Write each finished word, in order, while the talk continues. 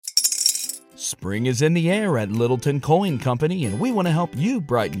Spring is in the air at Littleton Coin Company, and we want to help you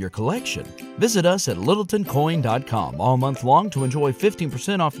brighten your collection. Visit us at littletoncoin.com all month long to enjoy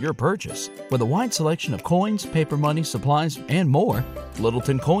 15% off your purchase. With a wide selection of coins, paper money, supplies, and more,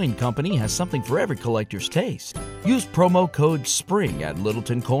 Littleton Coin Company has something for every collector's taste. Use promo code SPRING at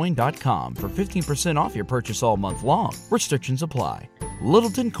littletoncoin.com for 15% off your purchase all month long. Restrictions apply.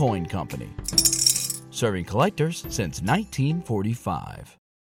 Littleton Coin Company. Serving collectors since 1945.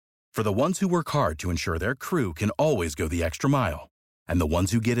 For the ones who work hard to ensure their crew can always go the extra mile, and the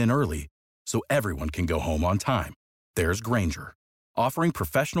ones who get in early so everyone can go home on time, there's Grainger, offering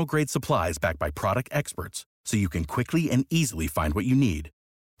professional-grade supplies backed by product experts so you can quickly and easily find what you need.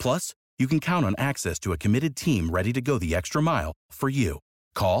 Plus, you can count on access to a committed team ready to go the extra mile for you.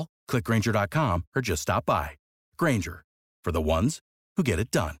 Call, click Grainger.com, or just stop by. Grainger, for the ones who get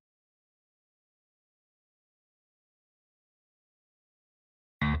it done.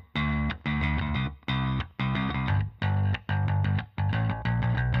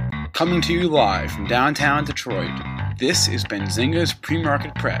 Coming to you live from downtown Detroit, this is Benzinga's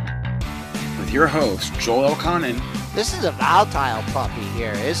PreMarket Prep with your host, Joel Elconin. This is a volatile puppy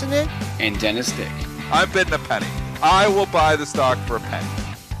here, isn't it? And Dennis Dick. I'm bidding a penny. I will buy the stock for a penny.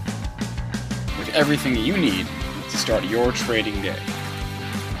 With everything you need to start your trading day.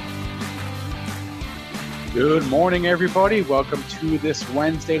 Good morning, everybody. Welcome to this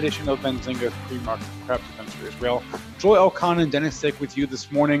Wednesday edition of Benzinga's PreMarket Prep. Spencer Israel, Joel Elconin, Dennis Dick with you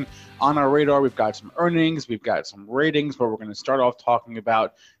this morning. On our radar, we've got some earnings, we've got some ratings, but we're going to start off talking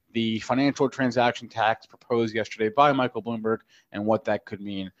about the financial transaction tax proposed yesterday by Michael Bloomberg and what that could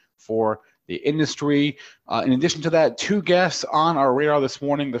mean for the industry. In addition to that, two guests on our radar this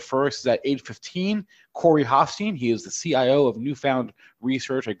morning. The first is at 8:15, Corey Hofstein. He is the CIO of Newfound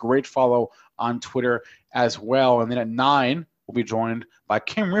Research, a great follow on Twitter as well. And then at 9, we'll be joined by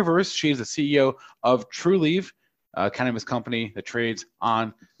Kim Rivers. She's the CEO of TrueLeave, cannabis company that trades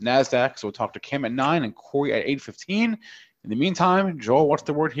on NASDAQ. So we'll talk to Kim at 9 and Corey at 8:15. In the meantime, Joel, what's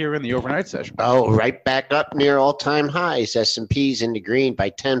the word here in the overnight session? Oh, right back up near all-time highs. S&P's in the green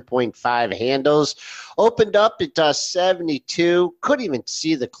by 10.5 handles. Opened up at 72. Couldn't even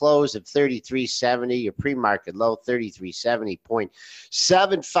see the close of 33.70. Your pre-market low,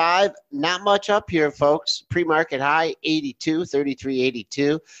 33.70.75. Not much up here, folks. Pre-market high, 82,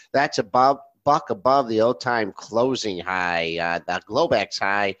 33.82. That's above. Buck above the old-time closing high, the Globex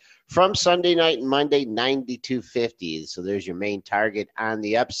high from Sunday night and Monday, 92.50. So there's your main target on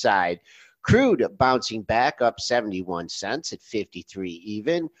the upside. Crude bouncing back up 71 cents at 53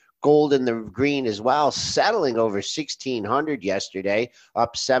 even. Gold in the green as well, settling over 1,600 yesterday,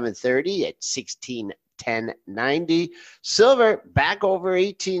 up 730 at 1610.90. Silver back over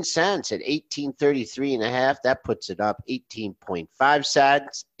 18 cents at 1833.5. That puts it up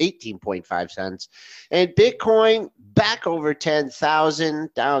 18.5 cents. And Bitcoin back over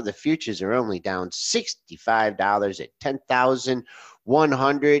 10,000. Down, the futures are only down $65 at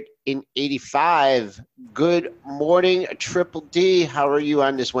 10,185. Good morning, Triple D. How are you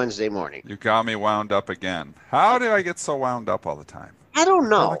on this Wednesday morning? You got me wound up again. How do I get so wound up all the time? I don't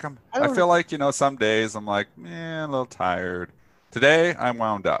know. I feel like, some days I'm like, a little tired. Today, I'm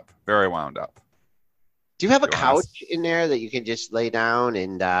wound up, very wound up. Do you have a couch in there that you can just lay down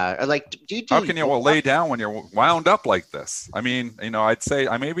and, how can you lay down when you're wound up like this? I mean, I'd say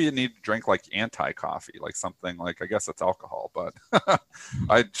maybe you need to drink like anti-coffee, like something like, I guess it's alcohol, but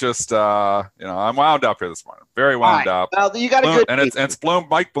I just, I'm wound up here this morning, very wound up. Well, you got a good, and it's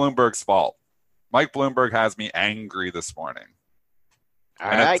Mike Bloomberg's fault. Mike Bloomberg has me angry this morning.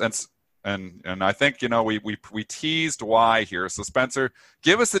 And I think, we teased why here. So, Spencer,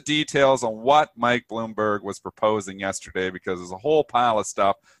 give us the details on what Mike Bloomberg was proposing yesterday, because there's a whole pile of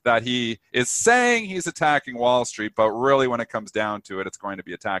stuff that he is saying he's attacking Wall Street, but really when it comes down to it, it's going to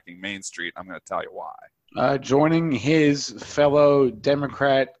be attacking Main Street. I'm going to tell you why. Joining his fellow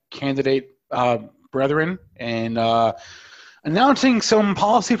Democrat candidate brethren and announcing some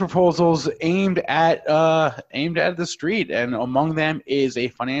policy proposals aimed at the street, and among them is a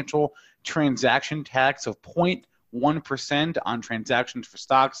financial transaction tax of 0.1% on transactions for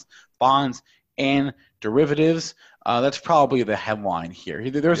stocks, bonds, and derivatives. That's probably the headline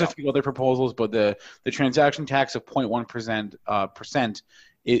here. There's a few other proposals, but the transaction tax of 0.1%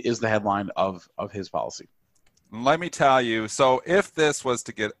 is the headline of his policy. Let me tell you, so if this was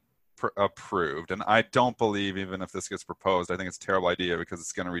to get approved, and I don't believe even if this gets proposed, I think it's a terrible idea because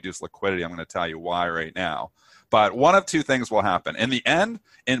it's going to reduce liquidity. I'm going to tell you why right now. But one of two things will happen. In the end,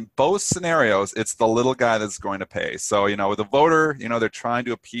 in both scenarios, it's the little guy that's going to pay. So, the voter, they're trying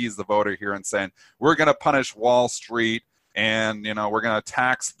to appease the voter here and saying, we're going to punish Wall Street and, we're going to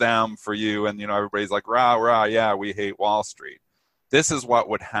tax them for you. And, everybody's like, rah, rah, yeah, we hate Wall Street. This is what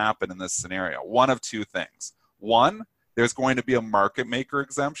would happen in this scenario. One of two things. One, there's going to be a market maker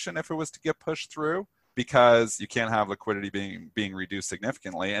exemption if it was to get pushed through, because you can't have liquidity being reduced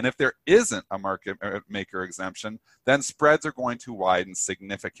significantly. And if there isn't a market maker exemption, then spreads are going to widen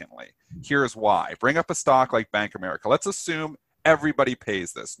significantly. Here's why. Bring up a stock like Bank of America. Let's assume everybody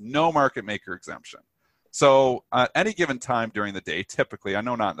pays this. No market maker exemption. So at any given time during the day, typically, I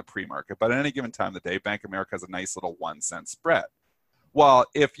know not in the pre-market, but at any given time of the day, Bank of America has a nice little 1 cent spread. Well,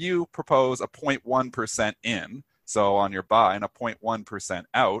 if you propose a 0.1% in, so on your buy, and a 0.1%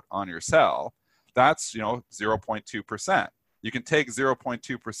 out on your sell, that's 0.2%. You can take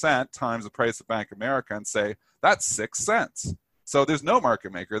 0.2% times the price of Bank of America and say that's 6 cents. So there's no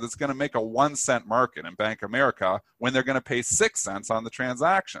market maker that's going to make a 1 cent market in Bank of America when they're going to pay 6 cents on the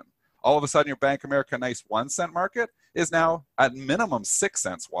transaction. All of a sudden, your Bank of America nice 1 cent market is now at minimum 6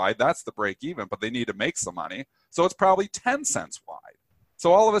 cents wide. That's the break even, but they need to make some money. So it's probably 10 cents wide.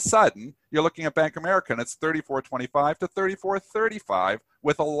 So all of a sudden, you're looking at Bank of America, and it's $34.25 to $34.35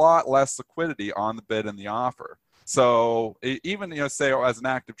 with a lot less liquidity on the bid and the offer. So even, say, as an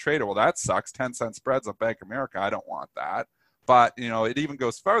active trader, well, that sucks. 10 cent spreads on Bank of America. I don't want that. But, it even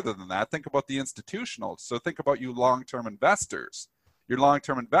goes further than that. Think about the institutionals. So think about you long-term investors. Your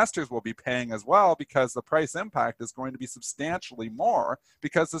long-term investors will be paying as well, because the price impact is going to be substantially more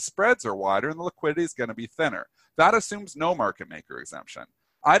because the spreads are wider and the liquidity is going to be thinner. That assumes no market maker exemption.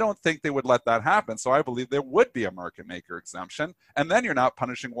 I don't think they would let that happen, so I believe there would be a market maker exemption, and then you're not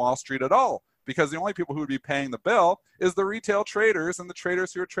punishing Wall Street at all, because the only people who would be paying the bill is the retail traders and the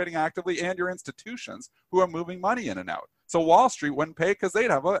traders who are trading actively and your institutions who are moving money in and out. So Wall Street wouldn't pay because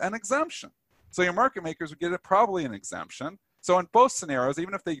they'd have an exemption. So your market makers would get probably an exemption. So in both scenarios,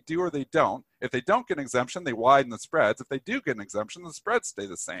 even if they do or they don't, if they don't get an exemption, they widen the spreads. If they do get an exemption, the spreads stay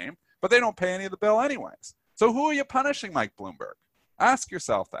the same, but they don't pay any of the bill anyways. So who are you punishing, Mike Bloomberg? Ask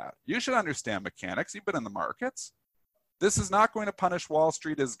yourself that. You should understand mechanics. You've been in the markets. This is not going to punish Wall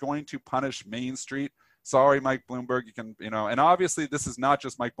Street. It's going to punish Main Street. Sorry, Mike Bloomberg. You can, and obviously this is not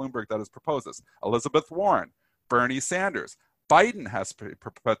just Mike Bloomberg that has proposed this. Elizabeth Warren, Bernie Sanders, Biden has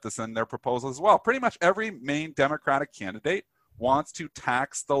put this in their proposal as well. Pretty much every main Democratic candidate wants to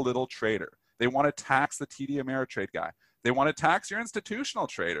tax the little trader. They want to tax the TD Ameritrade guy. They want to tax your institutional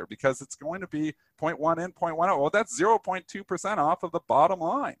trader because it's going to be 0.1 in, 0.1 out. Well, that's 0.2% off of the bottom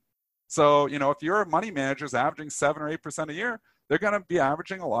line. So, if your money manager is averaging 7 or 8% a year, they're going to be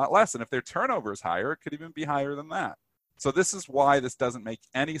averaging a lot less. And if their turnover is higher, it could even be higher than that. So this is why this doesn't make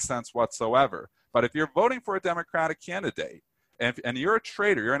any sense whatsoever. But if you're voting for a Democratic candidate, and you're a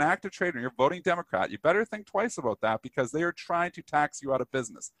trader, you're an active trader, and you're voting Democrat, you better think twice about that, because they are trying to tax you out of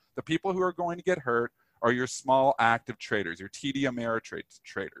business. The people who are going to get hurt are your small active traders, your TD Ameritrade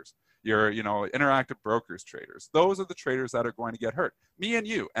traders, your interactive brokers traders. Those are the traders that are going to get hurt. Me and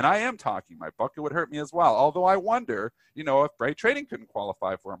you, and I am talking my book, it would hurt me as well. Although I wonder, if Bright Trading couldn't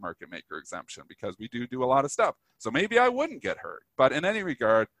qualify for a market maker exemption, because we do a lot of stuff. So maybe I wouldn't get hurt. But in any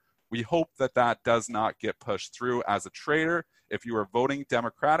regard, we hope that does not get pushed through. As a trader, if you are voting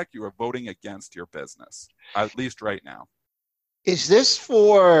Democratic, you are voting against your business, at least right now. Is this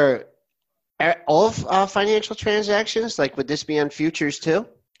for all financial transactions? Like, would this be on futures too?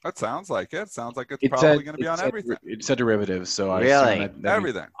 That sounds like it. It sounds like it's probably going to be on everything. It's a derivative, so I really assume that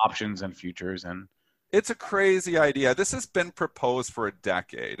everything, options and futures, and it's a crazy idea. This has been proposed for a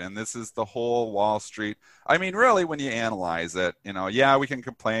decade, and this is the whole Wall Street. I mean, really, when you analyze it, yeah, we can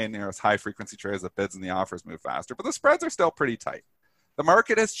complain, it's high frequency trades, the bids and the offers move faster, but the spreads are still pretty tight. The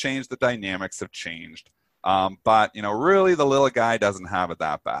market has changed, the dynamics have changed, but really, the little guy doesn't have it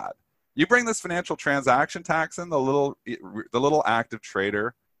that bad. You bring this financial transaction tax in, the little active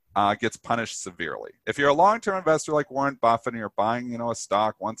trader gets punished severely. If you're a long-term investor like Warren Buffett and you're buying, a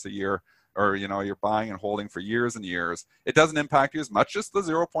stock once a year, or you're buying and holding for years and years, it doesn't impact you as much as the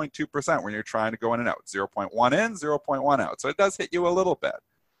 0.2% when you're trying to go in and out. 0.1 in, 0.1 out. So it does hit you a little bit.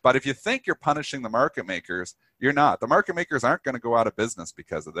 But if you think you're punishing the market makers, you're not. The market makers aren't going to go out of business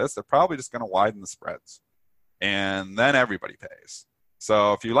because of this. They're probably just going to widen the spreads. And then everybody pays.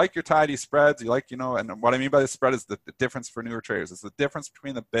 So if you like your tidy spreads, you like, and what I mean by the spread is the difference for newer traders. It's the difference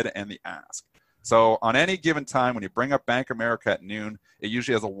between the bid and the ask. So on any given time, when you bring up Bank of America at noon, it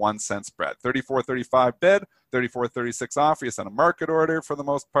usually has a 1 cent spread. 34.35 bid, 34.36 offer. You send a market order for the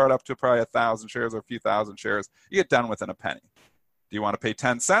most part up to probably 1,000 shares or a few thousand shares. You get done within a penny. Do you want to pay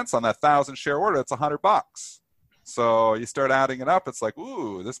 10 cents on that 1,000 share order? That's $100. So you start adding it up. It's like,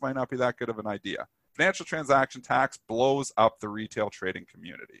 ooh, this might not be that good of an idea. Financial transaction tax blows up the retail trading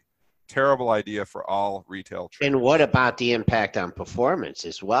community. terrible idea for all retail traders. And what about the impact on performance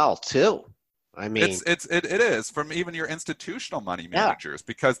as well, too? I mean, it is from even your institutional money managers,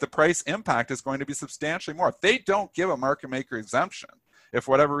 because the price impact is going to be substantially more. If they don't give a market maker exemption, if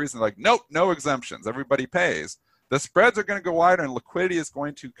for whatever reason, like, nope, no exemptions, everybody pays, the spreads are going to go wider and liquidity is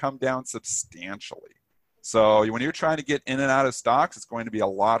going to come down substantially. So when you're trying to get in and out of stocks, it's going to be a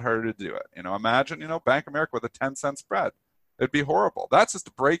lot harder to do it. Imagine, Bank of America with a 10-cent spread. It'd be horrible. That's just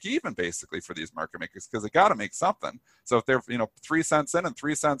a break even basically for these market makers, because they got to make something. So if they're 3 cents in and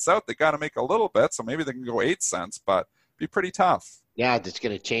 3 cents out, they got to make a little bit. So maybe they can go 8 cents, but be pretty tough. Yeah, that's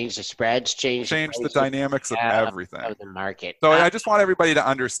going to change the spreads, change the dynamics of everything of the market. So I just want everybody to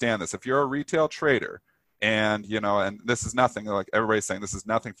understand this. If you're a retail trader, and and this is nothing, like everybody's saying, this is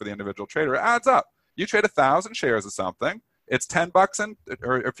nothing for the individual trader, it adds up. You trade 1,000 shares of something, it's $10 in,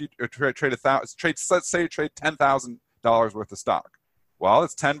 or if you trade 1,000, let's say you trade $10,000 worth of stock. Well,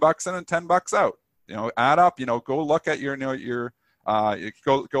 it's $10 in and $10 out. Add up. Go look at your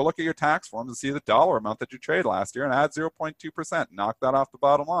go look at your tax forms and see the dollar amount that you traded last year and add 0.2%. Knock that off the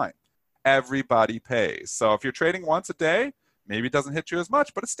bottom line. Everybody pays. So if you're trading once a day, maybe it doesn't hit you as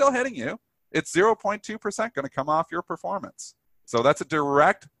much, but it's still hitting you. It's 0.2% going to come off your performance. So that's a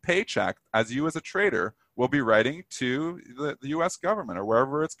direct paycheck as you as a trader will be writing to the U.S. government or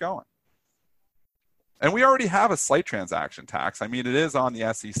wherever it's going. And we already have a slight transaction tax. I mean, it is on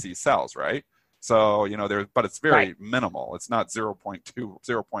the SEC cells, right? So, but it's very minimal. It's not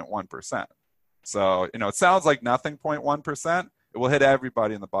 0.1%. So, it sounds like nothing, 0.1%. It will hit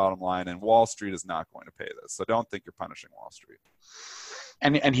everybody in the bottom line, and Wall Street is not going to pay this. So don't think you're punishing Wall Street.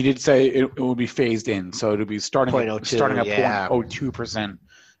 And he did say it will be phased in, so it'll be starting at 0.02%,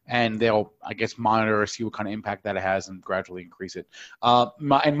 and they'll, I guess, monitor or see what kind of impact that it has and gradually increase it.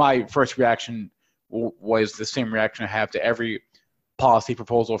 My first reaction was the same reaction I have to every policy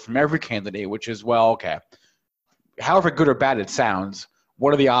proposal from every candidate, which is, well, okay, however good or bad it sounds,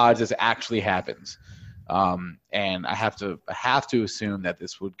 what are the odds this actually happens? And I have to assume that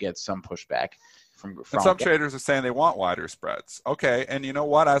this would get some pushback. And some traders are saying they want wider spreads. Okay, and you know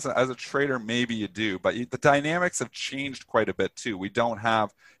what? As a trader, maybe you do, but the dynamics have changed quite a bit too. We don't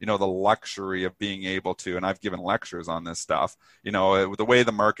have, the luxury of being able to, and I've given lectures on this stuff, the way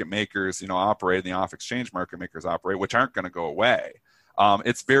the market makers, operate, and the off-exchange market makers operate, which aren't going to go away.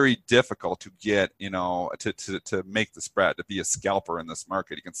 It's very difficult to get, to make the spread, to be a scalper in this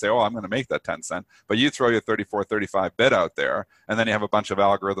market. You can say, I'm going to make that 10 cent, but you throw your 34, 35 bid out there, and then you have a bunch of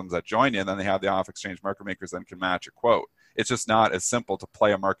algorithms that join you, and then they have the off-exchange market makers that can match a quote. It's just not as simple to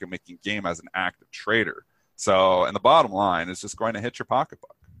play a market-making game as an active trader. So, and the bottom line is just going to hit your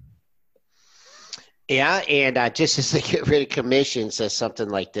pocketbook. Yeah, and just as they get rid of commissions, as something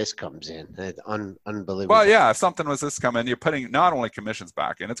like this comes in, unbelievable. Well, yeah, if something was this come in, you're putting not only commissions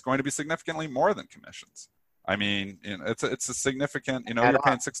back in, it's going to be significantly more than commissions. I mean, it's a significant. You're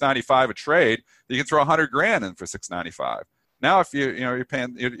paying $6.95 a trade. You can throw $100,000 in for $6.95. Now, if you're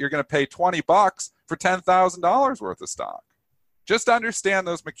going to pay $20 for $10,000 worth of stock. Just understand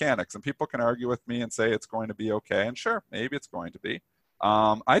those mechanics, and people can argue with me and say it's going to be okay, and sure, maybe it's going to be.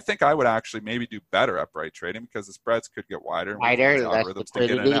 I think I would actually maybe do better at bright trading because the spreads could get wider. Algorithms to get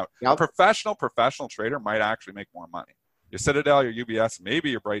in and out. Yep. A professional trader might actually make more money. Your Citadel, your UBS,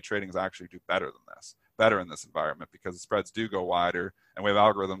 maybe your bright trading is actually do better than this, better in this environment because the spreads do go wider and we have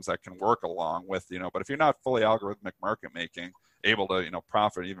algorithms that can work along with, but if you're not fully algorithmic market making, able to,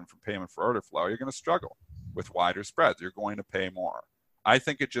 profit even from payment for order flow, you're going to struggle with wider spreads. You're going to pay more. I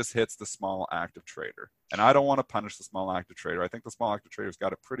think it just hits the small active trader. And I don't want to punish the small active trader. I think the small active trader's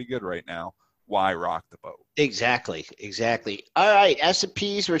got it pretty good right now. Why rock the boat? Exactly. All right,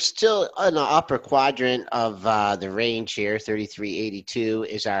 S&Ps, we're still in the upper quadrant of the range here. 33.82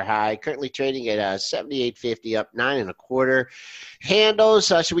 is our high. Currently trading at 78.50, up 9.25. Handles,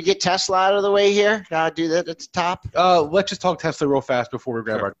 should we get Tesla out of the way here? Do that at the top? Let's just talk Tesla real fast before we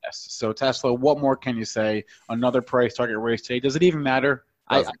grab our guests. So Tesla, what more can you say? Another price target raise today. Does it even matter?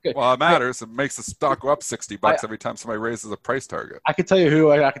 Well, it matters. It makes the stock go up $60 every time somebody raises a price target. I could tell you who,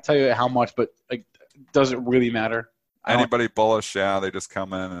 I could tell you how much, but does it really matter? Anybody bullish, yeah, they just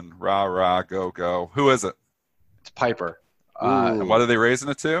come in and rah, go. Who is it? It's Piper. And what are they raising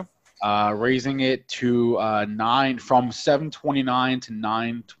it to? Raising it to from 729 to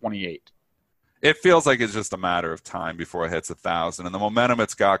 928. It feels like it's just a matter of time before it hits 1,000, and the momentum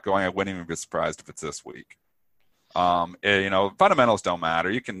it's got going, I wouldn't even be surprised if it's this week. Fundamentals don't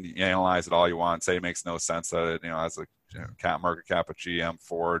matter. You can analyze it all you want, say it makes no sense that it, has a market cap of GM,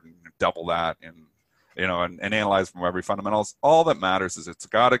 Ford, and double that, and analyze from every fundamentals. All that matters is it's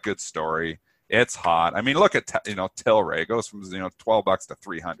got a good story. It's hot. I mean, look at Tilray. It goes from $12 to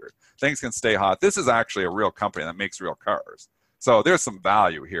 $300. Things can stay hot. This is actually a real company that makes real cars. So there's some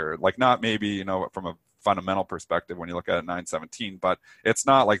value here. Like, not maybe from a fundamental perspective when you look at it 917, but it's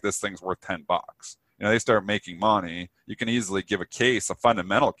not like this thing's worth $10. They start making money. You can easily give a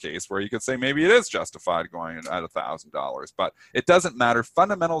fundamental case where you could say maybe it is justified going at $1,000, but it doesn't matter.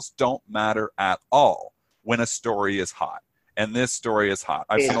 Fundamentals don't matter at all when a story is hot. And this story is hot.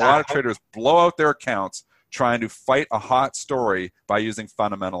 I've seen a lot of traders blow out their accounts trying to fight a hot story by using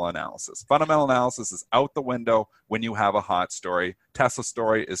fundamental analysis. Fundamental analysis is out the window when you have a hot story. Tesla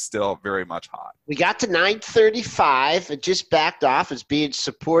story is still very much hot. We got to 935. It just backed off. It's being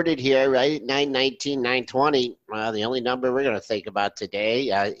supported here, right? 919, 920. Well, the only number we're going to think about today,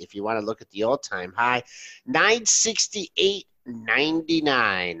 if you want to look at the all-time high,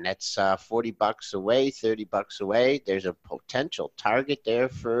 968.99. That's $40 away, $30 away. There's a potential target there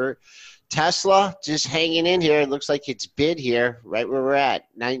for Tesla. Just hanging in here. It looks like it's bid here, right where we're at,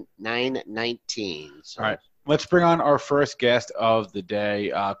 919. So. All right. Let's bring on our first guest of the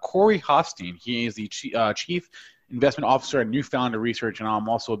day, Corey Hofstein. He is the Chief Investment Officer at New Founder Research, and I'm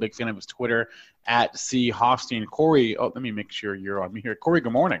also a big fan of his Twitter, @CHofstein. Corey, let me make sure you're on me here. Corey,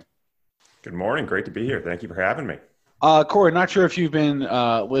 good morning. Good morning. Great to be here. Thank you for having me. Corey, not sure if you've been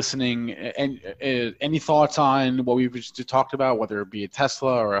listening. Any thoughts on what we've just talked about, whether it be a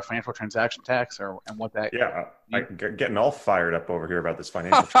Tesla or a financial transaction tax, and what that? Yeah, I'm getting all fired up over here about this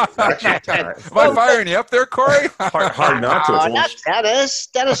financial transaction tax. Am I firing you up there, Corey? hard not to. Not Dennis.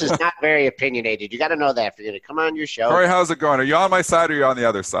 Dennis is not very opinionated. You got to know that for you to come on your show. Corey, how's it going? Are you on my side or are you on the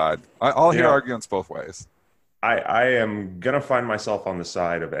other side? I'll hear arguments both ways. I am going to find myself on the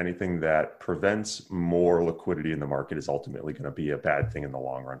side of anything that prevents more liquidity in the market is ultimately going to be a bad thing in the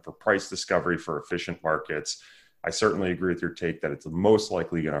long run. For price discovery, for efficient markets, I certainly agree with your take that it's most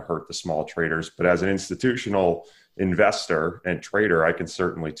likely going to hurt the small traders. But as an institutional investor and trader, I can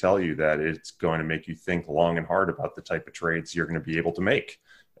certainly tell you that it's going to make you think long and hard about the type of trades you're going to be able to make.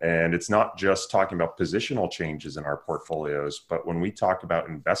 And it's not just talking about positional changes in our portfolios, but when we talk about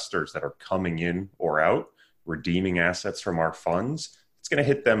investors that are coming in or out, redeeming assets from our funds, it's going to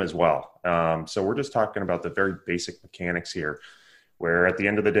hit them as well. So we're just talking about the very basic mechanics here, where at the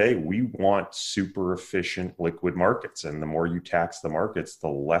end of the day, we want super efficient liquid markets. And the more you tax the markets, the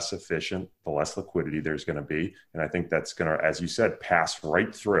less efficient, the less liquidity there's going to be. And I think that's going to, as you said, pass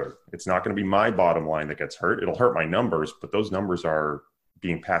right through. It's not going to be my bottom line that gets hurt. It'll hurt my numbers, but those numbers are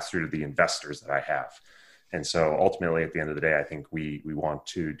being passed through to the investors that I have. And so ultimately, at the end of the day, I think we want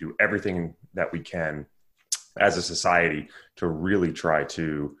to do everything that we can as a society to really try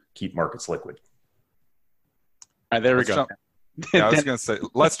to keep markets liquid. All right, there we go. I was going to say,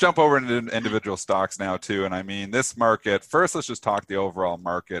 let's jump over into individual stocks now too. And I mean, this market, first, let's just talk the overall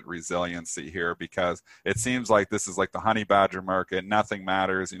market resiliency here, because it seems like this is like the honey badger market. Nothing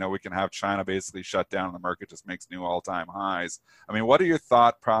matters. We can have China basically shut down and the market just makes new all-time highs. I mean, what are your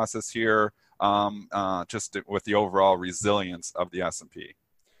thought process here just with the overall resilience of the S&P?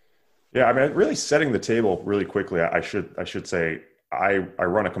 Yeah, I mean, really setting the table really quickly, I should say I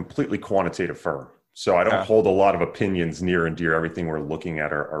run a completely quantitative firm. So I don't hold a lot of opinions near and dear. Everything we're looking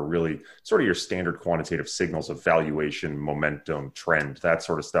at are really sort of your standard quantitative signals of valuation, momentum, trend, that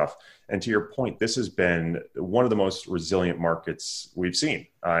sort of stuff. And to your point, this has been one of the most resilient markets we've seen.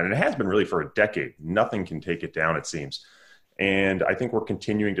 And it has been really for a decade. Nothing can take it down, it seems. And I think we're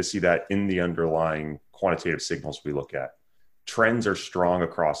continuing to see that in the underlying quantitative signals we look at. Trends are strong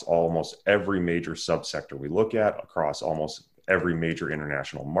across almost every major subsector we look at, across almost every major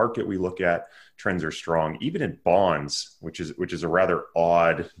international market we look at. Trends are strong, even in bonds, which is a rather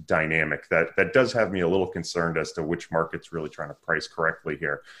odd dynamic that does have me a little concerned as to which market's really trying to price correctly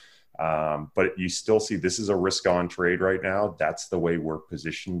here. But you still see this is a risk-on trade right now. That's the way we're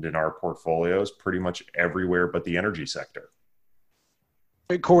positioned in our portfolios pretty much everywhere but the energy sector.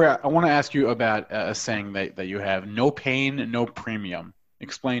 Hey, Corey, I want to ask you about a saying that you have: no pain, no premium.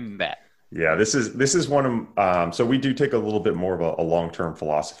 Explain that. Yeah, this is one of so we do take a little bit more of a long-term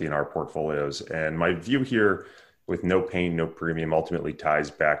philosophy in our portfolios, and my view here with no pain, no premium ultimately ties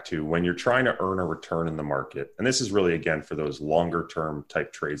back to when you're trying to earn a return in the market. And this is really, again, for those longer-term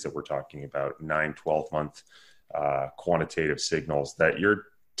type trades that we're talking about, 9-12 month quantitative signals, that you're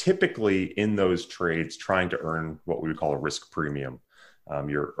typically in those trades trying to earn what we would call a risk premium.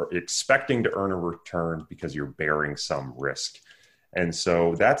 You're expecting to earn a return because you're bearing some risk. And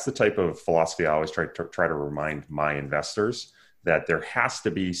so that's the type of philosophy I always try to remind my investors, that there has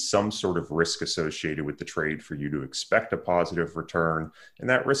to be some sort of risk associated with the trade for you to expect a positive return. And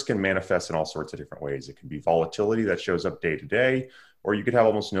that risk can manifest in all sorts of different ways. It can be volatility that shows up day to day, or you could have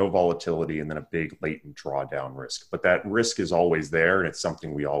almost no volatility and then a big latent drawdown risk. But that risk is always there, and it's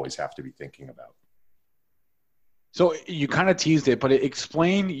something we always have to be thinking about. So you kind of teased it, but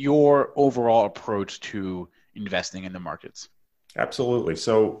explain your overall approach to investing in the markets. Absolutely.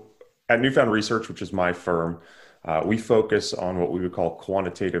 So at Newfound Research, which is my firm, we focus on what we would call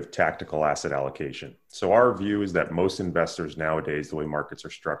quantitative tactical asset allocation. So our view is that most investors nowadays, the way markets are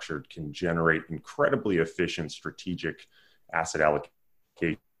structured, can generate incredibly efficient strategic asset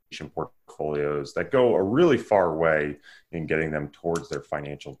allocation portfolios that go a really far way in getting them towards their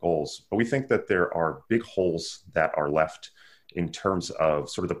financial goals. But we think that there are big holes that are left in terms of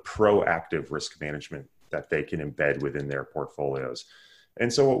sort of the proactive risk management that they can embed within their portfolios.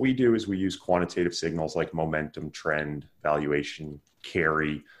 And so what we do is we use quantitative signals like momentum, trend, valuation,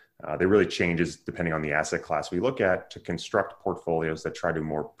 carry. They really changes depending on the asset class we look at to construct portfolios that try to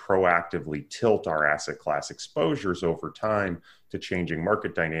more proactively tilt our asset class exposures over time to changing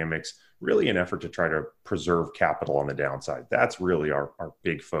market dynamics, really an effort to try to preserve capital on the downside. That's really our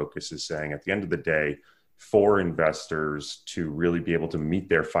big focus, is saying at the end of the day, for investors to really be able to meet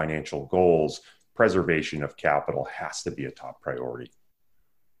their financial goals, preservation of capital has to be a top priority.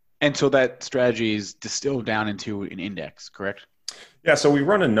 And so that strategy is distilled down into an index, correct? Yeah, so we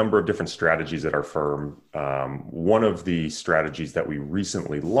run a number of different strategies at our firm. One of the strategies that we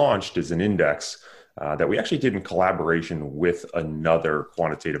recently launched is an index that we actually did in collaboration with another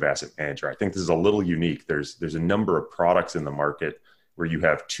quantitative asset manager. I think this is a little unique. There's a number of products in the market where you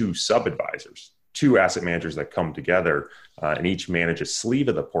have two sub-advisors, two asset managers that come together and each manage a sleeve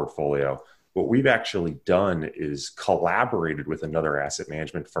of the portfolio. What we've actually done is collaborated with another asset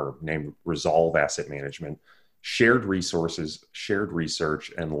management firm named Resolve Asset Management, shared resources, shared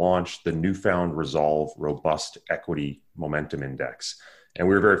research, and launched the Newfound Resolve Robust Equity Momentum Index. And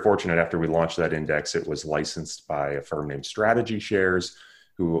we were very fortunate after we launched that index, it was licensed by a firm named Strategy Shares,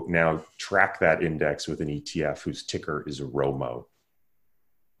 who now track that index with an ETF whose ticker is ROMO.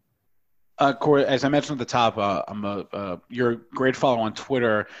 Corey, as I mentioned at the top, you're a great follower on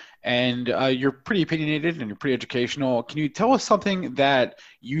Twitter, and you're pretty opinionated and you're pretty educational. Can you tell us something that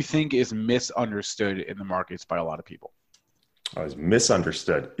you think is misunderstood in the markets by a lot of people? I was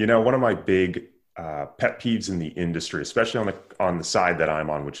misunderstood. You know, one of my big pet peeves in the industry, especially on the side that I'm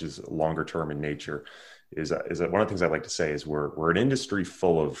on, which is longer term in nature, is that one of the things I like to say is we're an industry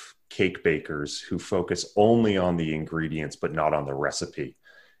full of cake bakers who focus only on the ingredients but not on the recipe.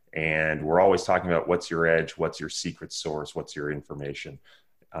 And we're always talking about what's your edge, what's your secret source, what's your information.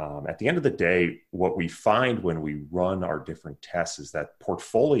 At the end of the day, what we find when we run our different tests is that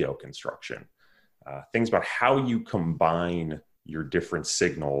portfolio construction, things about how you combine your different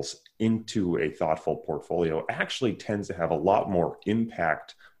signals into a thoughtful portfolio actually tends to have a lot more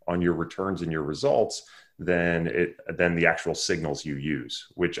impact on your returns and your results than the actual signals you use,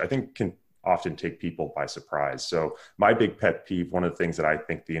 which I think can often take people by surprise. So my big pet peeve, one of the things that I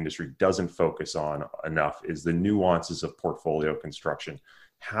think the industry doesn't focus on enough, is the nuances of portfolio construction.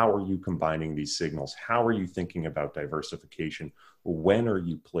 How are you combining these signals? How are you thinking about diversification? When are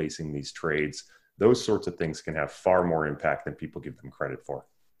you placing these trades? Those sorts of things can have far more impact than people give them credit for.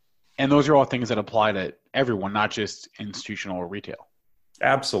 And those are all things that apply to everyone, not just institutional or retail.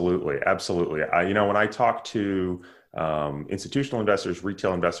 Absolutely. Absolutely. When I talk to institutional investors,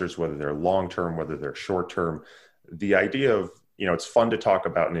 retail investors, whether they're long-term, whether they're short-term, the idea of, it's fun to talk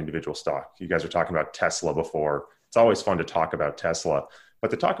about an individual stock. You guys are talking about Tesla before. It's always fun to talk about Tesla,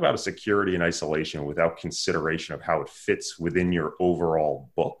 but to talk about a security in isolation without consideration of how it fits within your overall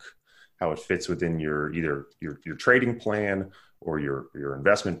book, how it fits within either your trading plan or your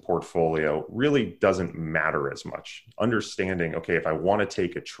investment portfolio really doesn't matter as much. Understanding, okay, if I want to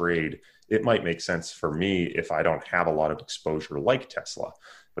take a trade, it might make sense for me if I don't have a lot of exposure like Tesla.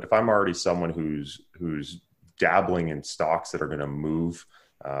 But if I'm already someone who's dabbling in stocks that are going to move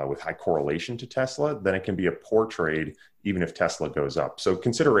with high correlation to Tesla, then it can be a poor trade even if Tesla goes up. So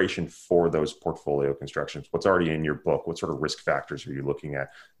consideration for those portfolio constructions, what's already in your book, what sort of risk factors are you looking at?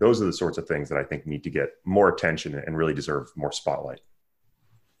 Those are the sorts of things that I think need to get more attention and really deserve more spotlight.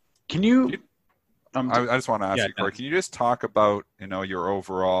 Can you I just want to ask you, Corey, can you just talk about, your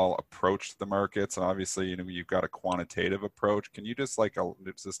overall approach to the markets? And obviously, you've got a quantitative approach. Can you just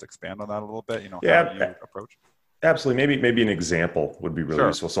expand on that a little bit? How you approach? Absolutely. Maybe an example would be really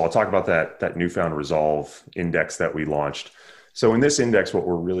useful. So I'll talk about that Newfound Resolve index that we launched. So in this index, what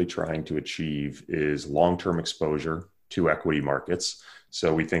we're really trying to achieve is long-term exposure to equity markets.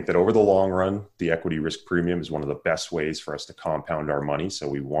 So we think that over the long run, the equity risk premium is one of the best ways for us to compound our money. So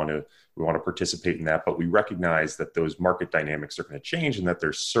we want to participate in that, but we recognize that those market dynamics are going to change and that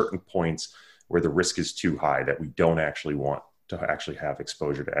there's certain points where the risk is too high that we don't actually want to actually have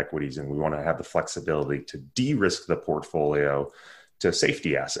exposure to equities. And we want to have the flexibility to de-risk the portfolio to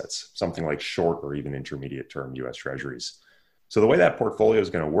safety assets, something like short or even intermediate term US Treasuries. So the way that portfolio is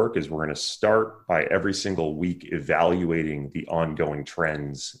going to work is we're going to start by every single week evaluating the ongoing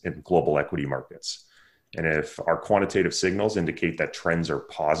trends in global equity markets. And if our quantitative signals indicate that trends are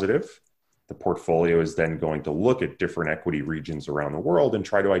positive, the portfolio is then going to look at different equity regions around the world and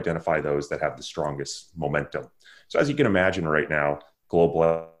try to identify those that have the strongest momentum. So as you can imagine right now,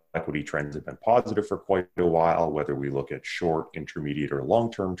 global equity trends have been positive for quite a while, whether we look at short, intermediate, or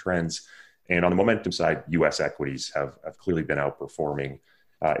long-term trends. And on the momentum side, US equities have clearly been outperforming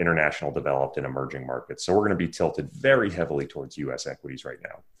international developed and emerging markets. So we're going to be tilted very heavily towards US equities right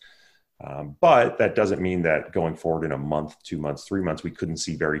now. But that doesn't mean that going forward in a month, 2 months, 3 months, we couldn't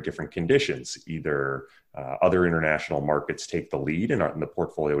see very different conditions. Either other international markets take the lead and the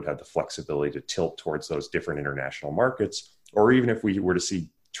portfolio would have the flexibility to tilt towards those different international markets, or even if we were to see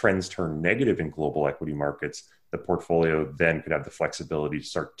trends turn negative in global equity markets, the portfolio then could have the flexibility to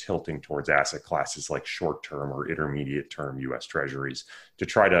start tilting towards asset classes like short-term or intermediate-term US Treasuries to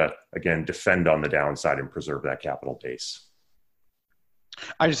try to, again, defend on the downside and preserve that capital base.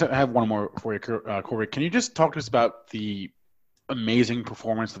 I just have one more for you, Corey. Can you just talk to us about the amazing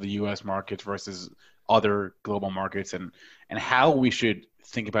performance of the U.S. markets versus other global markets and how we should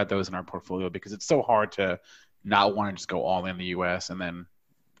think about those in our portfolio? Because it's so hard to not want to just go all in the U.S. and then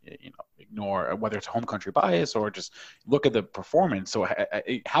ignore whether it's home country bias or just look at the performance. So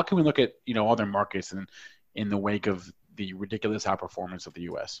how can we look at other markets in the wake of the ridiculous outperformance of the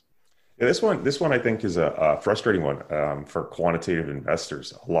U.S.? Yeah, this one I think is a frustrating one for quantitative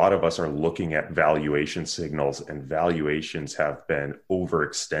investors. A lot of us are looking at valuation signals, and valuations have been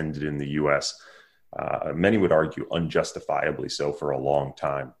overextended in the U.S. Many would argue unjustifiably so for a long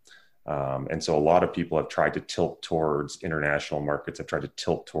time. And so a lot of people have tried to tilt towards international markets, have tried to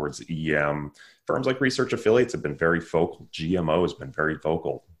tilt towards EM. Firms like Research Affiliates have been very vocal. GMO has been very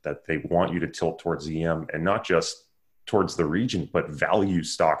vocal that they want you to tilt towards EM and not just towards the region, but value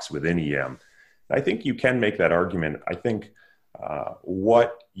stocks within EM. I think you can make that argument. I think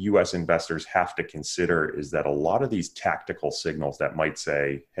what US investors have to consider is that a lot of these tactical signals that might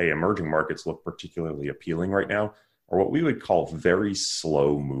say, hey, emerging markets look particularly appealing right now, are what we would call very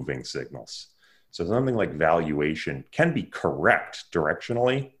slow moving signals. So something like valuation can be correct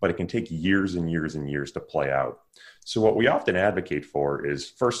directionally, but it can take years and years and years to play out. So what we often advocate for is,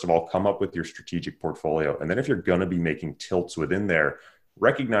 first of all, come up with your strategic portfolio. And then if you're going to be making tilts within there,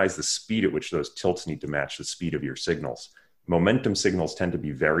 recognize the speed at which those tilts need to match the speed of your signals. Momentum signals tend to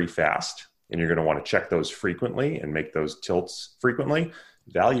be very fast, and you're going to want to check those frequently and make those tilts frequently.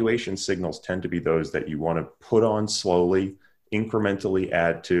 Valuation signals tend to be those that you want to put on slowly, incrementally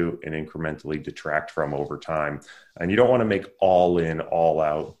add to, and incrementally detract from over time. And you don't want to make all in, all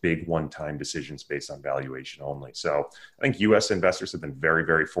out, big one-time decisions based on valuation only. So I think US investors have been very,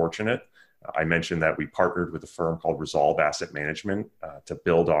 very fortunate. I mentioned that we partnered with a firm called Resolve Asset Management to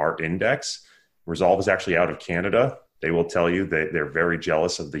build our index. Resolve is actually out of Canada. They will tell you that they're very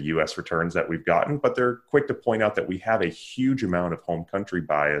jealous of the US returns that we've gotten, but they're quick to point out that we have a huge amount of home country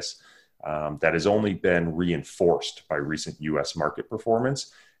bias that has only been reinforced by recent US market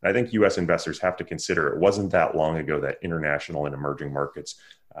performance. And I think US investors have to consider it wasn't that long ago that international and emerging markets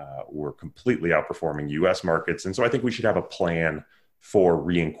were completely outperforming US markets. And so I think we should have a plan for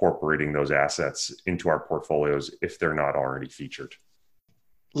reincorporating those assets into our portfolios if they're not already featured.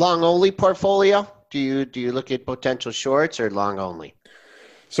 Long only portfolio? Do you look at potential shorts or long only?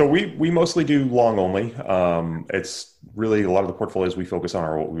 So we mostly do long only. It's really a lot of the portfolios we focus on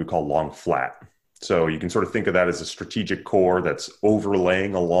are what we would call long flat. So you can sort of think of that as a strategic core that's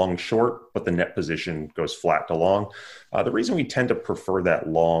overlaying a long short, but the net position goes flat to long. The reason we tend to prefer that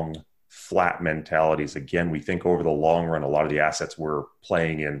long flat mentality is, again, we think over the long run, a lot of the assets we're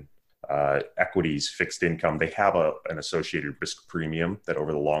playing in, equities, fixed income, they have an associated risk premium that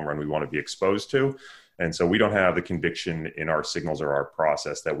over the long run we want to be exposed to. And so we don't have the conviction in our signals or our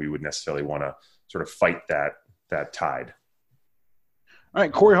process that we would necessarily want to sort of fight that tide. All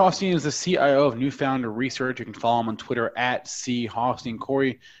right, Corey Hoffstein is the CIO of Newfound Research. You can follow him on Twitter at @CHoffstein.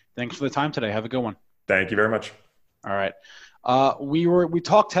 Corey, thanks for the time today. Have a good one. Thank you very much. All right. We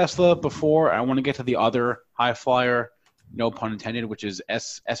talked Tesla before. I want to get to the other high flyer, no pun intended, which is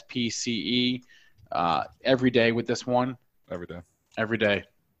SPCE. Every day with this one. Every day. Every day.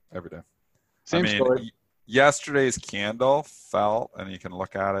 Every day. Same story. Yesterday's candle felt, and you can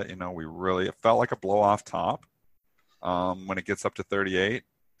look at it, it felt like a blow off top when it gets up to 38,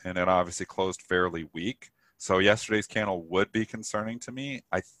 and it obviously closed fairly weak. So yesterday's candle would be concerning to me.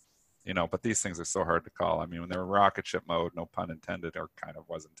 I But these things are so hard to call. I mean, when they're in rocket ship mode, no pun intended, or kind of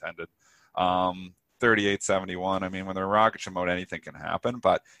was intended. 38.71. I mean, when they're in rocket ship mode, anything can happen.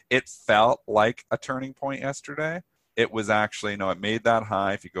 But it felt like a turning point yesterday. It was actually, it made that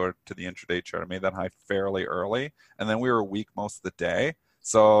high. If you go to the intraday chart, it made that high fairly early, and then we were weak most of the day.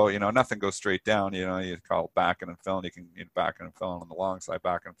 So, nothing goes straight down. You call it backing and filling. You can backing and filling on the long side,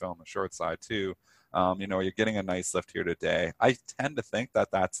 backing and filling on the short side too. You're getting a nice lift here today. I tend to think that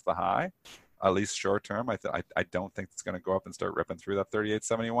that's the high, at least short term. I don't think it's going to go up and start ripping through that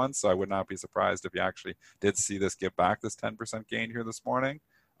 38.71. So I would not be surprised if you actually did see this give back this 10% gain here this morning.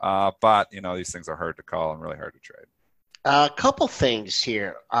 But these things are hard to call and really hard to trade. A couple things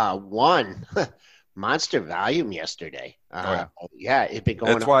here. One, monster volume yesterday. It'd been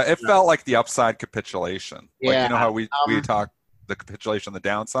going. That's why it felt like the upside capitulation. Yeah, like how we talk the capitulation on the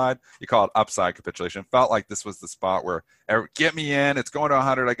downside. You call it upside capitulation. It felt like this was the spot where get me in. It's going to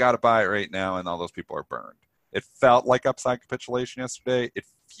 100. I got to buy it right now, and all those people are burned. It felt like upside capitulation yesterday. It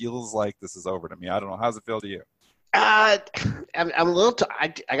feels like this is over to me. I don't know. How's it feel to you? I'm a little. I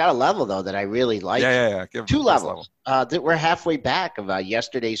got a level though that I really like. Yeah. Give two levels. That we're halfway back of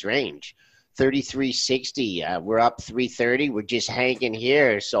yesterday's range, 33.60. We're up 330. We're just hanging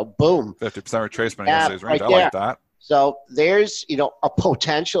here. So boom, 50% retracement in yesterday's range. Right, I like that. So there's a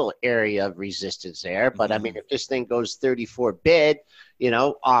potential area of resistance there. But I mean, if this thing goes 34 bid,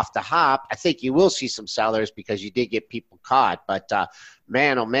 off the hop, I think you will see some sellers because you did get people caught. But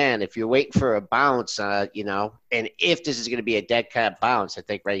man, oh man, if you're waiting for a bounce, and if this is going to be a dead cat bounce, I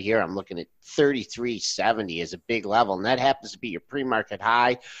think right here I'm looking at 33.70 as a big level, and that happens to be your pre-market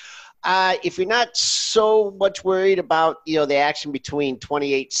high. If you're not so much worried about the action between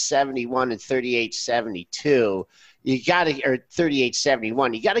 28.71 and 38.72, you got to, or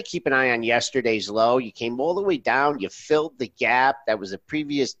 38.71, you got to keep an eye on yesterday's low. You came all the way down. You filled the gap. That was the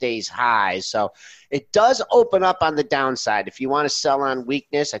previous day's high. So it does open up on the downside. If you want to sell on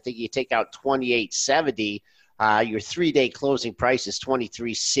weakness, I think you take out 28.70. Your 3-day closing price is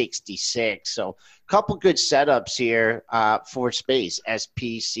 23.66. So a couple good setups here for space,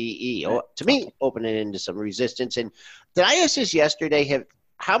 SPCE. To me, opening into some resistance. And did I ask this yesterday?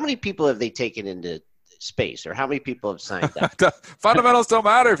 How many people have they taken into space, or how many people have signed up? Fundamentals don't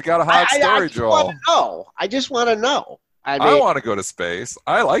matter if you got a hot story, Joel. I just want to know. I want to go to space.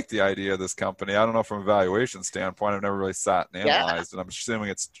 I like the idea of this company. I don't know from a valuation standpoint. I've never really sat and analyzed, and I'm assuming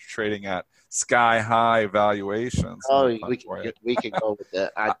it's trading at sky-high valuations. Oh, we can go with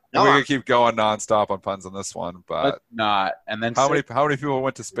that. We can keep going nonstop on puns on this one, but not. And then how many people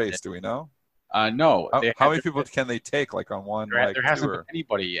went to space? Do we know? No. How many people can they take on one there hasn't been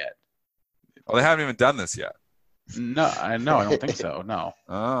anybody yet. Oh, they haven't even done this yet. No, I don't think so. No.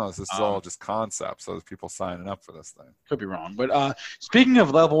 Oh, so this is all just concepts. So there's people signing up for this thing. Could be wrong. But speaking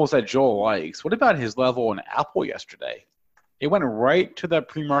of levels that Joel likes, what about his level in Apple yesterday? It went right to that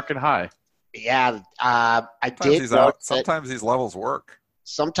pre-market high. Yeah, sometimes these levels work.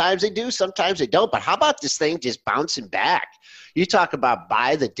 Sometimes they do, sometimes they don't. But how about this thing just bouncing back? You talk about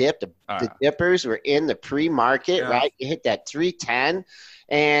buy the dip. The dippers were in the pre-market, right? You hit that 310.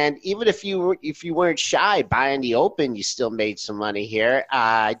 And even if you weren't shy buying the open, you still made some money here.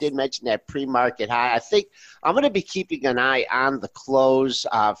 I did mention that pre-market high. I think I'm going to be keeping an eye on the close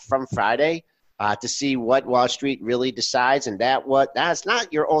from Friday to see what Wall Street really decides. And that's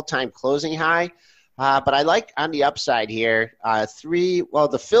not your all-time closing high. But I like on the upside here,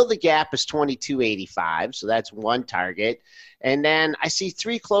 the fill the gap is 22.85, so that's one target. And then I see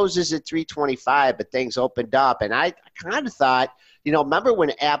 3 closes at 325, but things opened up. And I kind of thought, remember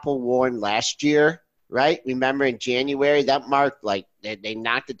when Apple warned last year, right? Remember in January, that marked they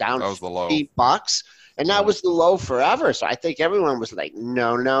knocked it down $50, and that was the low forever. So I think everyone was like,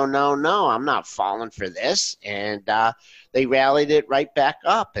 no, I'm not falling for this. And they rallied it right back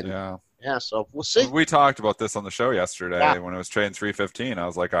up. And yeah, so we'll see. We talked about this on the show yesterday when it was trading 315. I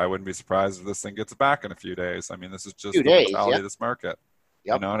was like, I wouldn't be surprised if this thing gets back in a few days. I mean, this is just the mentality of this market.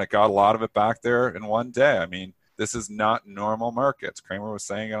 Yep. And it got a lot of it back there in one day. I mean, this is not normal markets. Kramer was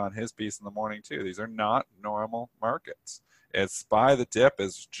saying it on his piece in the morning too. These are not normal markets. It's buy the dip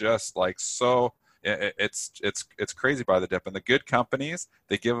is just so. It's crazy by the dip. And the good companies,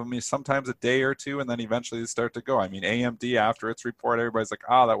 they give them sometimes a day or two, and then eventually they start to go. I mean, AMD, after its report, everybody's like,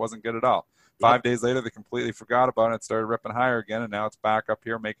 that wasn't good at all. 5 days later, they completely forgot about it. It started ripping higher again, and now it's back up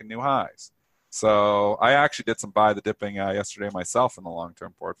here making new highs. So I actually did some buy the dipping yesterday myself in the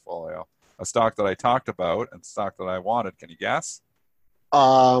long-term portfolio. A stock that I talked about and stock that I wanted. Can you guess? We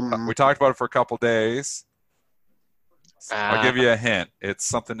talked about it for a couple days. I'll give you a hint. It's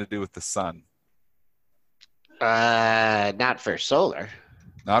something to do with the sun. Not for solar.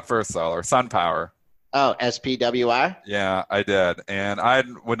 Not First Solar, SunPower. Oh, SPWR? Yeah, I did. And I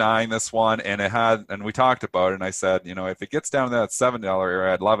was eyeing this one, and we talked about it, and I said, if it gets down to that $7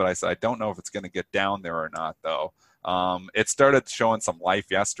 area, I'd love it. I said, I don't know if it's going to get down there or not, though. It started showing some life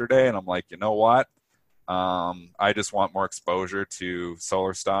yesterday, and I'm like, you know what? I just want more exposure to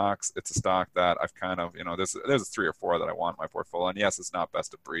solar stocks. It's a stock that I've kind of, there's 3 or 4 that I want in my portfolio. And yes, it's not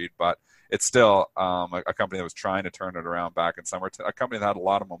best of breed, but it's still a company that was trying to turn it around back in summer. A company that had a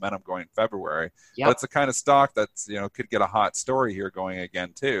lot of momentum going in February. Yep. But it's the kind of stock that's, could get a hot story here going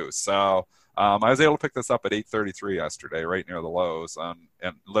again too. So I was able to pick this up at 8.33 yesterday, right near the lows.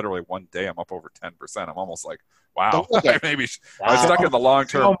 And literally one day I'm up over 10%. I'm almost like, wow, maybe I was stuck in the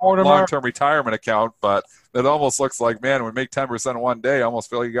long-term retirement account, but it almost looks like, man, we make 10% one day. I almost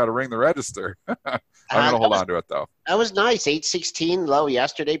feel like you got to ring the register. I'm going to hold on to it, though. That was nice. 8.16 low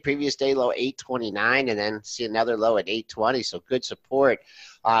yesterday, previous day low 8.29, and then see another low at 8.20. So good support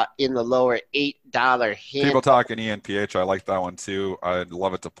in the lower $8 handle. People talking ENPH, I like that one too. I'd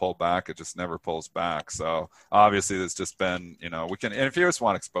love it to pull back. It just never pulls back. So obviously there's just been, we can, and if you just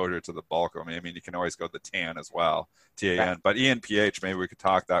want exposure to the bulk, I mean, you can always go the TAN as well, TAN. Right. But ENPH, maybe we could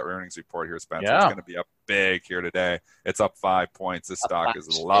talk that earnings report here, Spencer. Yeah. It's going to be up big here today. It's up 5 points. This stock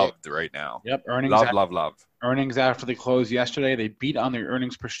is loved right now. Yep. Earnings. Love. Earnings after the close yesterday, they beat on their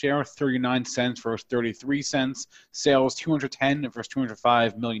earnings per share, 39 cents versus 33 cents. Sales, $210 versus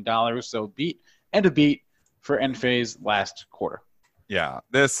 $205 million. So beat and a beat for Enphase last quarter. Yeah,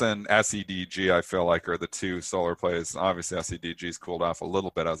 this and SEDG, I feel like, are the 2 solar plays. Obviously, SEDG's cooled off a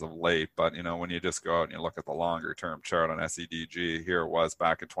little bit as of late, but, when you just go out and you look at the longer-term chart on SEDG, here it was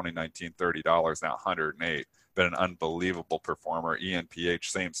back in 2019, $30, now $108. Been an unbelievable performer. ENPH,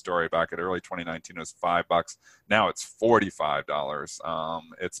 same story. Back at early 2019, it was $5. Now it's $45.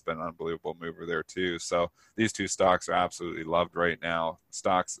 It's been an unbelievable mover there too. So these 2 stocks are absolutely loved right now.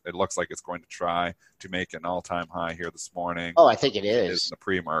 Stocks, it looks like it's going to try to make an all-time high here this morning. Oh, I think it is. It's in the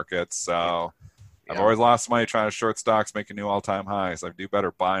pre-market. So I've always lost money trying to short stocks, making new all-time highs. I do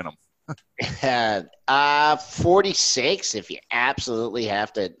better buying them. 46, if you absolutely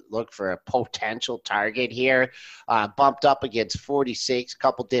have to look for a potential target here, bumped up against 46,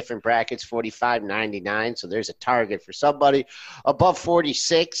 couple different brackets, 45.99. So there's a target for somebody above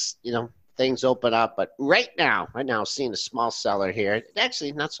 46. Things open up, but right now, seeing a small seller here.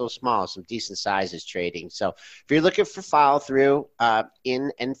 Actually, not so small, some decent sizes trading. So if you're looking for follow through in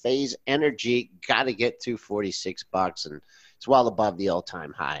Enphase Energy, got to get to $46 and. It's well above the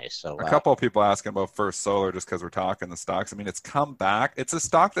all-time high. So a couple of people asking about First Solar just because we're talking the stocks. I mean, it's come back. It's a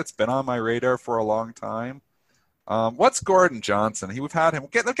stock that's been on my radar for a long time. What's Gordon Johnson? We've had him.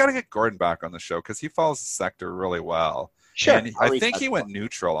 They've got to get Gordon back on the show because he follows the sector really well. Sure. And I think he went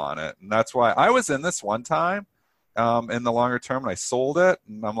neutral on it, and that's why I was in this one time in the longer term, and I sold it.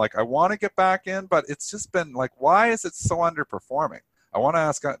 And I'm like, I want to get back in, but it's just been like, why is it so underperforming? I want to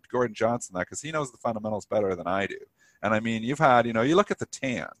ask Gordon Johnson that because he knows the fundamentals better than I do. And I mean, you've had, you look at the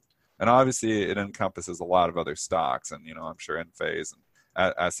TAN, and obviously it encompasses a lot of other stocks. And, I'm sure Enphase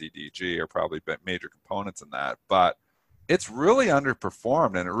and SEDG are probably major components in that. But it's really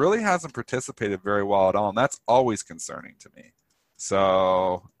underperformed, and it really hasn't participated very well at all. And that's always concerning to me.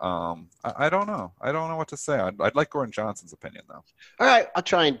 So I don't know. I don't know what to say. I'd like Gordon Johnson's opinion, though. All right, I'll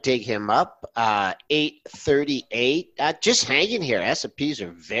try and dig him up. 838. Just hanging here. S&Ps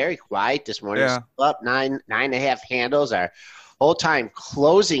are very quiet this morning. Yeah. Up 9.5 handles. Our all-time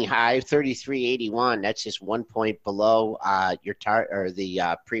closing high 33.81. That's just 1 point below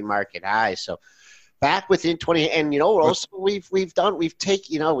the pre-market high. So back within 20, and also we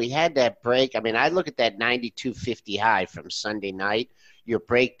had that break. I mean, I look at that 92.50 high from Sunday night. Your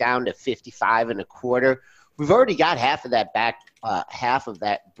break down to 55.25. We've already got half of that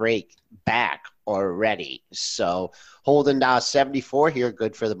break back already. So holding down 74 here,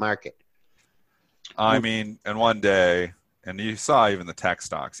 good for the market. I mean, in one day, and you saw even the tech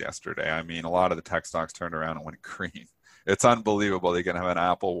stocks yesterday. I mean, a lot of the tech stocks turned around and went green. It's unbelievable. They can have an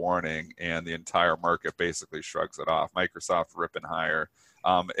Apple warning, and the entire market basically shrugs it off. Microsoft ripping higher.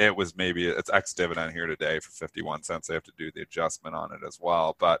 It's ex-dividend here today for 51 cents. They have to do the adjustment on it as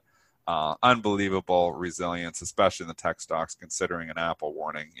well. But unbelievable resilience, especially in the tech stocks, considering an Apple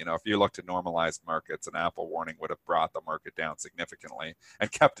warning. If you looked at normalized markets, an Apple warning would have brought the market down significantly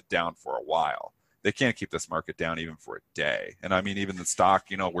and kept it down for a while. They can't keep this market down even for a day. And I mean, even the stock,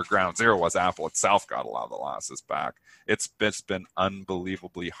 where ground zero was, Apple itself got a lot of the losses back. It's been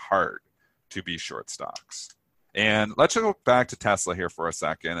unbelievably hard to be short stocks. And let's go back to Tesla here for a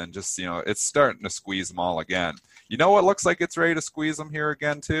second and just, it's starting to squeeze them all again. You know what looks like it's ready to squeeze them here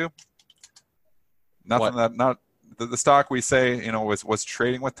again too? Not the stock we say, was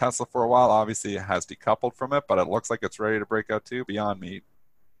trading with Tesla for a while. Obviously, it has decoupled from it, but it looks like it's ready to break out too. Beyond Meat.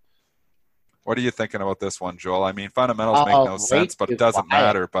 What are you thinking about this one, Joel? I mean, fundamentals make no sense, but it doesn't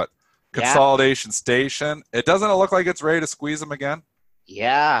matter. But consolidation station, it doesn't look like it's ready to squeeze them again.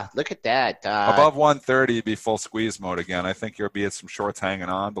 Yeah, look at that. Above 130, be full squeeze mode again. I think you'll be at some shorts hanging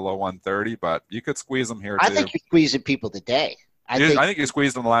on below 130, but you could squeeze them here too. I think you're squeezing people today. I think you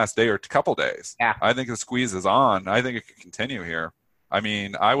squeezed them the last day or couple days. Yeah. I think the squeeze is on. I think it could continue here. I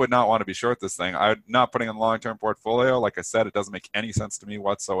mean, I would not want to be short this thing. I'm not putting in a long-term portfolio. Like I said, it doesn't make any sense to me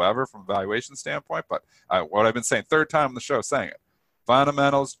whatsoever from a valuation standpoint. But what I've been saying, third time on the show saying it,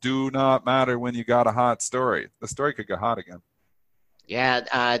 fundamentals do not matter when you got a hot story. The story could get hot again.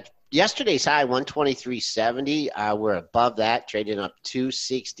 Yeah, yesterday's high, 123.70. We're above that, trading up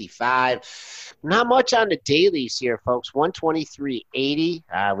 265. Not much on the dailies here, folks.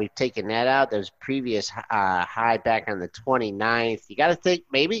 123.80. We've taken that out. There's previous high back on the 29th. You got to think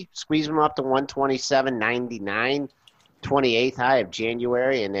maybe squeeze them up to 127.99, 28th high of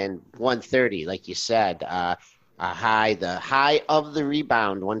January, and then 130, like you said. The high of the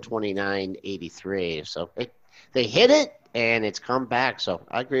rebound, 129.83. So they hit it. And it's come back, so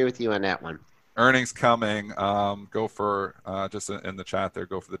I agree with you on that one. Earnings coming. Go for, just in the chat there,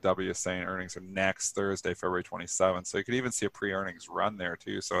 go for the W saying earnings are next Thursday, February 27th. So you could even see a pre-earnings run there,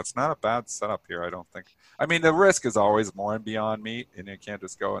 too. So it's not a bad setup here, I don't think. I mean, the risk is always more in Beyond Meat, and you can't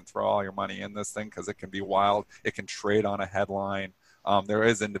just go and throw all your money in this thing because it can be wild. It can trade on a headline. There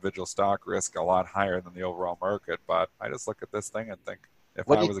is individual stock risk a lot higher than the overall market, but I just look at this thing and think, if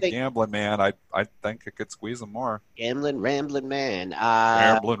I was a gambling man, I think it could squeeze them more. Rambling man.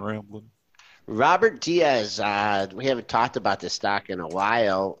 Rambling. Robert Diaz, we haven't talked about this stock in a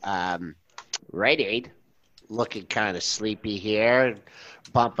while. Rite Aid, looking kind of sleepy here,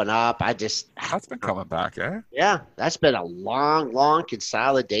 bumping up. That's been coming back, eh? Yeah, that's been a long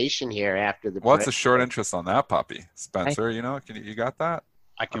consolidation here after the. What's the short interest on that puppy, Spencer? You got that?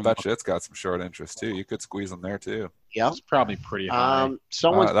 I bet you it's got some short interest too. You could squeeze them there too. Yeah, it's probably pretty high.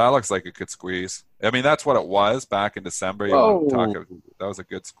 That looks like it could squeeze. I mean, that's what it was back in December. That was a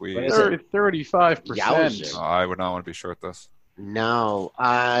good squeeze. 35%. I would not want to be short this. No.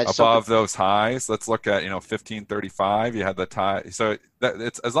 Above those highs, let's look at 1535. You had the tie. So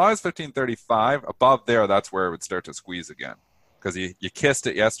it's as long as 1535 above there, that's where it would start to squeeze again. Because you kissed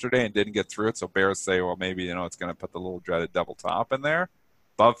it yesterday and didn't get through it. So bears say, well, maybe it's going to put the little dreaded double top in there.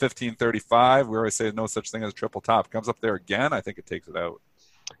 Above 1535, we always say no such thing as a triple top. Comes up there again, I think it takes it out.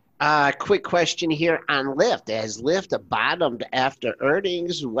 Quick question here on Lyft. Has Lyft bottomed after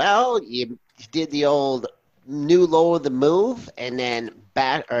earnings? Well, you did the old new low of the move, and then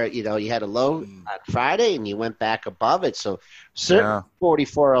back, or you had a low on Friday, and you went back above it. So certainly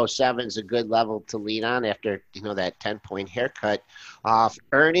 44.07 is a good level to lean on after that 10-point haircut off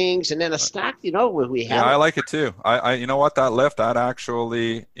earnings, and then a stock we have. Yeah, I like it too. I you know what, that lift, that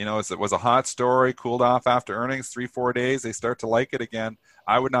actually it was a hot story, cooled off after earnings 3-4 days. They start to like it again.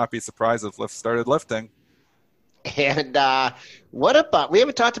 I would not be surprised if Lyft started lifting. And what about, we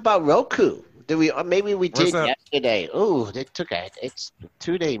haven't talked about Roku. Maybe we did yesterday. Oh, it's a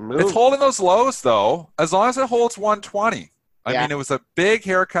 2-day move. It's holding those lows though, as long as it holds 120. I mean, it was a big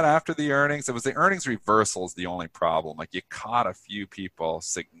haircut after the earnings. It was the earnings reversal is the only problem. Like, you caught a few people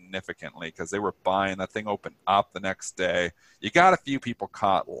significantly because they were buying. That thing opened up the next day. You got a few people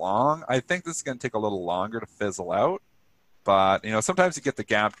caught long. I think this is going to take a little longer to fizzle out. But, sometimes you get the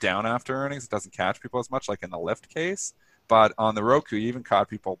gap down after earnings. It doesn't catch people as much, like in the Lyft case. But on the Roku, you even caught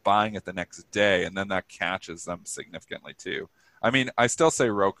people buying it the next day, and then that catches them significantly too. I mean, I still say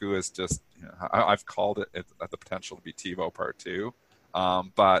Roku is just, I've called it the potential to be TiVo Part 2.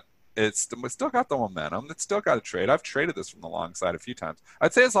 But it's still got the momentum. It's still got a trade. I've traded this from the long side a few times.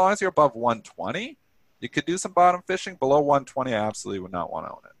 I'd say as long as you're above 120, you could do some bottom fishing. Below 120, I absolutely would not want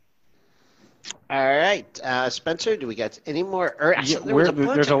to own it. All right, Spencer, do we got any more?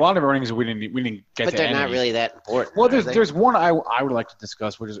 There's a lot of earnings we didn't get but to. But they're not really that important. Well, there's one I would like to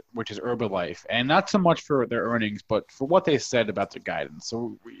discuss, which is Herbalife, and not so much for their earnings, but for what they said about their guidance.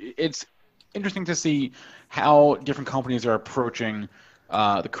 So it's interesting to see how different companies are approaching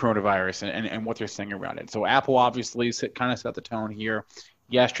the coronavirus and what they're saying around it. So Apple obviously kind of set the tone here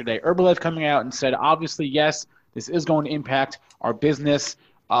yesterday. Herbalife coming out and said, obviously, yes, this is going to impact our business.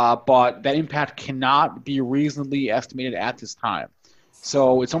 But that impact cannot be reasonably estimated at this time.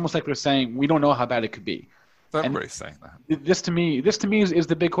 So it's almost like they're saying we don't know how bad it could be. Everybody's saying that. This to me is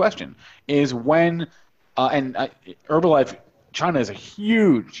the big question: is when Herbalife, China is a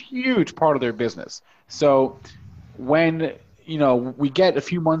huge part of their business. So when we get a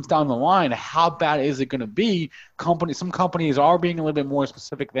few months down the line, how bad is it going to be? Some companies are being a little bit more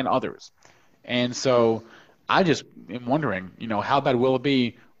specific than others. And so I just am wondering, how bad will it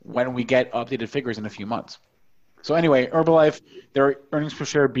be when we get updated figures in a few months? So anyway, Herbalife, their earnings per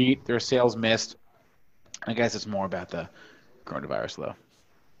share beat, their sales missed. I guess it's more about the coronavirus, though.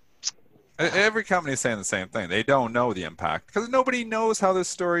 Every company is saying the same thing. They don't know the impact because nobody knows how this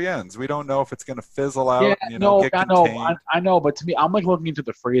story ends. We don't know if it's going to fizzle out. Yeah, get I contained. know, but to me, I'm like looking into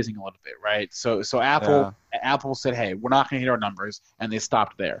the phrasing a little bit, right? So Apple said, "Hey, we're not going to hit our numbers," and they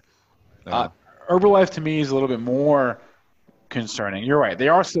stopped there. Yeah. Herbalife to me is a little bit more concerning. You're right. They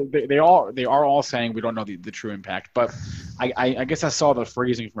are all saying we don't know the true impact, but I guess I saw the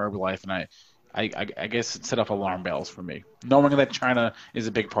phrasing from Herbalife, and I guess it set off alarm bells for me, knowing that China is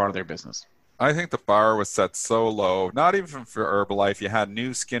a big part of their business. I think the bar was set so low, not even for Herbalife. You had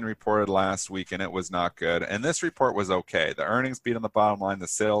New Skin reported last week, and it was not good. And this report was okay. The earnings beat on the bottom line. The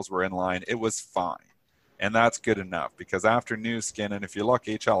sales were in line. It was fine. And that's good enough because after New Skin, and if you look,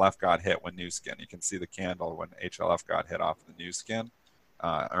 HLF got hit when New Skin. You can see the candle when HLF got hit off the New Skin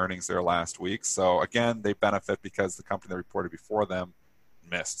earnings there last week. So, again, they benefit because the company that reported before them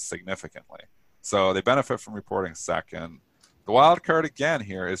missed significantly. So they benefit from reporting second. The wild card again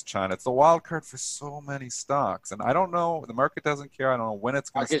here is China. It's the wild card for so many stocks. And I don't know, the market doesn't care. I don't know when it's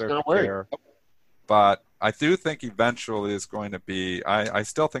going to start to care. But I do think eventually it's going to be, I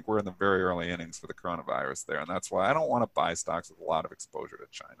still think we're in the very early innings for the coronavirus there. And that's why I don't want to buy stocks with a lot of exposure to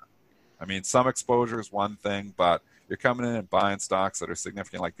China. I mean, some exposure is one thing, but you're coming in and buying stocks that are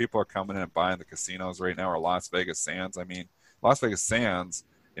significant. Like people are coming in and buying the casinos right now or Las Vegas Sands. I mean, Las Vegas Sands,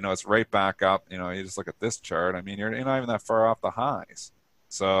 it's right back up. You just look at this chart. I mean, you're not even that far off the highs.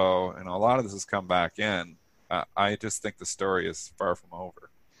 So, a lot of this has come back in. I just think the story is far from over.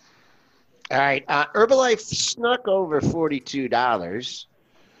 All right. Herbalife snuck over $42.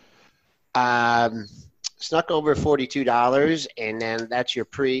 Snuck over $42, and then that's your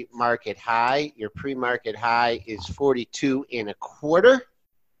pre-market high. Your pre-market high is 42.25.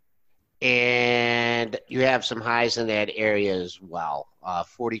 And you have some highs in that area as well.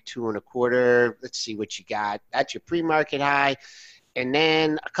 42.25. Let's see what you got. That's your pre-market high. And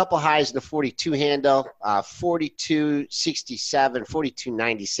then a couple highs in the 42 handle, 42.67,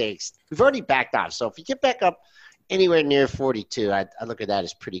 42.96. We've already backed off. So if you get back up anywhere near 42, I look at that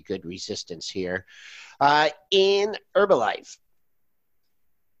as pretty good resistance here. In Herbalife.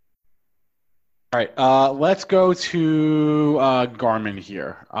 All right, let's go to Garmin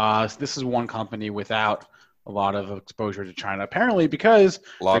here. This is one company without a lot of exposure to China, apparently because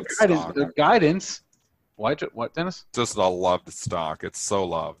the guidance. What, Dennis? Just a loved stock. It's so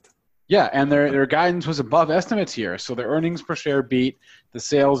loved. Yeah, and their guidance was above estimates here. So their earnings per share beat, the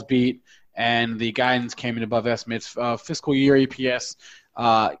sales beat, and the guidance came in above estimates. Fiscal year EPS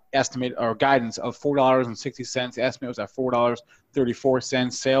estimate or guidance of $4.60. The estimate was at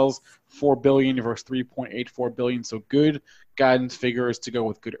 $4.34. Sales $4 billion versus $3.84 billion. So good guidance figures to go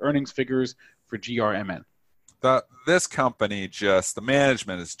with good earnings figures for GRMN. This company the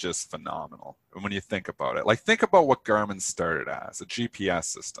management is just phenomenal when you think about it. Like, think about what Garmin started as, a GPS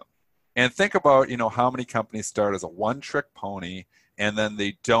system. And think about, how many companies start as a one-trick pony and then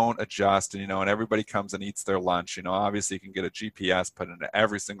they don't adjust and, and everybody comes and eats their lunch. Obviously you can get a GPS put into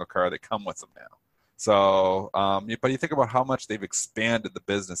every single car that come with them now. So, but you think about how much they've expanded the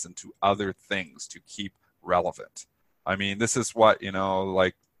business into other things to keep relevant. I mean, this is what,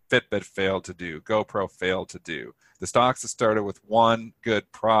 like Fitbit failed to do, GoPro failed to do. The stocks that started with one good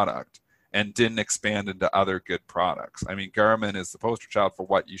product and didn't expand into other good products. I mean, Garmin is the poster child for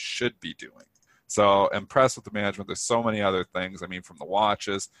what you should be doing. So impressed with the management. There's so many other things. I mean, from the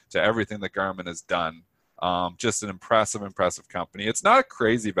watches to everything that Garmin has done. Just an impressive company. It's not a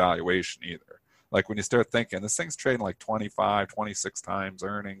crazy valuation either. Like when you start thinking, this thing's trading like 25, 26 times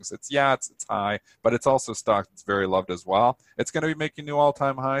earnings. It's high, but it's also a stock that's very loved as well. It's going to be making new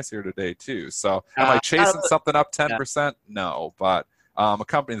all-time highs here today too. So am I chasing something up 10%? No, but a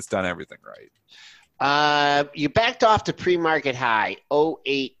company that's done everything right. You backed off the pre-market high,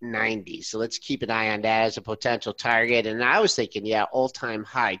 0890. So let's keep an eye on that as a potential target. And I was thinking, all-time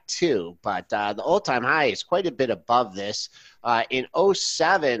high too. But the all-time high is quite a bit above this. In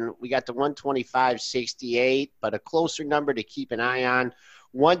 07, we got the 125.68, but a closer number to keep an eye on,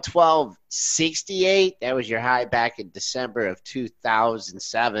 112.68. That was your high back in December of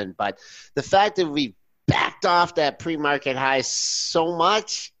 2007. But the fact that we backed off that pre-market high so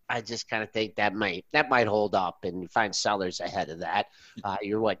much, I just kind of think that might hold up, and you find sellers ahead of that.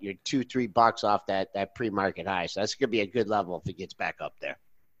 You're $2-3 off that pre-market high, so that's going to be a good level if it gets back up there.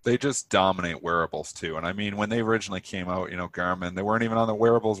 They just dominate wearables too. And I mean, when they originally came out, Garmin, they weren't even on the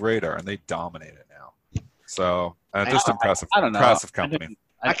wearables radar, and they dominate it now. So just impressive. I don't know. Impressive company.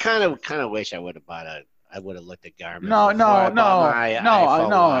 I kind of wish I would have I would have looked at Garmin. No. Yeah.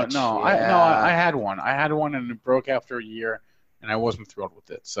 I had one. I had one, and it broke after a year, and I wasn't thrilled with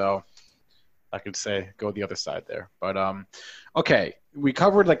it. So I could say go the other side there. But okay, we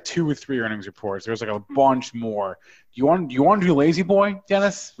covered like 2 or 3 earnings reports. There's like a bunch more. Do you want to do Lazy Boy,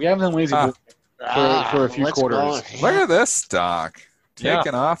 Dennis? We haven't done Lazy Boy for a few quarters. Look at this stock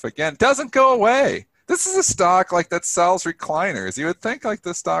taking off again. Doesn't go away. This is a stock like that sells recliners. You would think like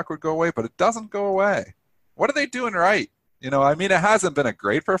this stock would go away, but it doesn't go away. What are they doing right? I mean, it hasn't been a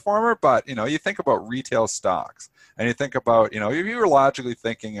great performer, but, you think about retail stocks and you think about, if you were logically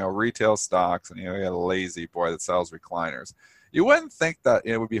thinking, retail stocks and, you had a Lazy Boy that sells recliners, you wouldn't think that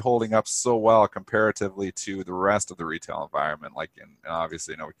it would be holding up so well comparatively to the rest of the retail environment. Like,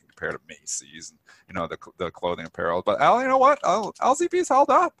 obviously, we can compare to Macy's and, the clothing apparel. But, you know what? LZB's held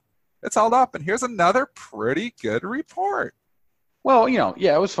up. It's held up. And here's another pretty good report. Well,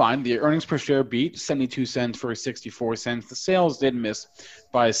 it was fine. The earnings per share beat 72 cents for 64 cents. The sales did miss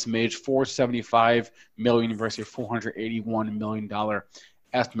by a smidge, $475 million versus $481 million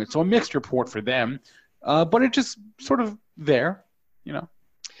estimate. So a mixed report for them, but it just sort of there,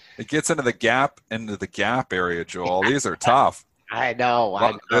 It gets into the gap area, Joel. These are tough. I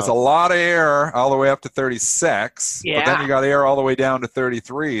know. There's a lot of air all the way up to 36, yeah. But then you got air all the way down to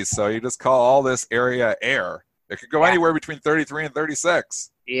 33. So you just call all this area air. It could go anywhere between 33 and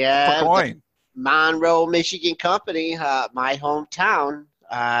 36. Yeah. Per coin. Monroe, Michigan company, my hometown.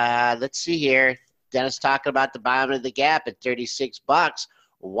 Let's see here. Dennis talking about the bottom of the gap at $36.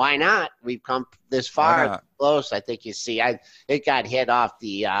 Why not? We've come this far close. I think you see. It got hit off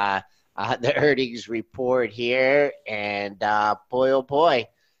the earnings report here, and boy, oh boy,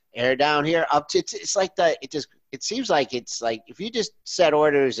 air down here up to it's like it seems like it's like if you just set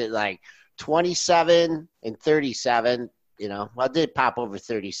orders at like 27 and 37, well, it did pop over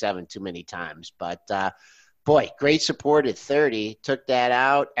 37 too many times, but boy, great support at 30. Took that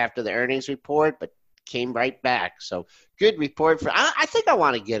out after the earnings report, but came right back. So good report I think I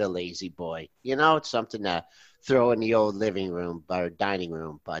want to get a Lazy Boy. It's something to throw in the old living room or dining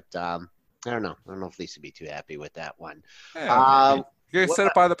room, but I don't know. I don't know if Lisa would be too happy with that one. Yeah, you set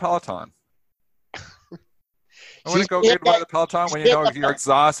it by the Peloton. I wouldn't go get by the Peloton when you're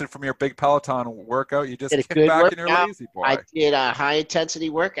exhausted from your big Peloton workout. You just kick back in your Lazy Boy. I did a high-intensity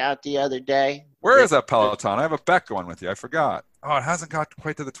workout the other day. Where is that Peloton? I have a bet going with you. I forgot. Oh, it hasn't got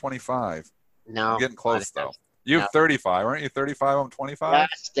quite to the 25. No. I'm getting close, though. You have 35. Aren't you 35? I'm 25?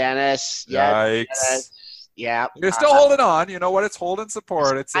 Yes, Dennis. Yikes. Yes. Yeah. You're still holding on. You know what? It's holding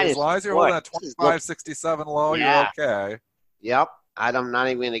support. It's as long as you're holding at 25.67 low, you're okay. Yep. I'm not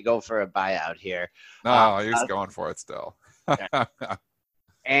even going to go for a buyout here. No, he's going for it still.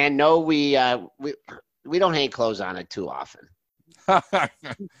 And no, we don't hang clothes on it too often.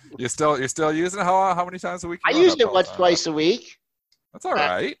 You're still using it? How many times a week? I use it once, twice a week. That's all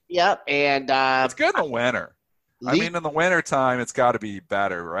right. Yep, and it's good in the winter. I mean, in the winter time, it's got to be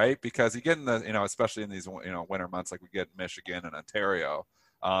better, right? Because you get in the, especially in these, winter months like we get in Michigan and Ontario.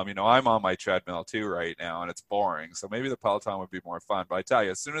 I'm on my treadmill too right now, and it's boring. So maybe the Peloton would be more fun. But I tell you,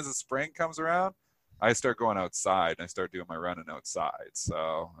 as soon as the spring comes around, I start going outside and I start doing my running outside.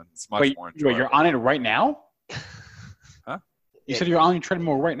 So it's much more enjoyable. Wait, you're on it right now? Huh? You said you're on your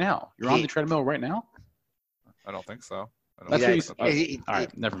treadmill right now. You're on the treadmill right now? I don't think so. That's what you said. All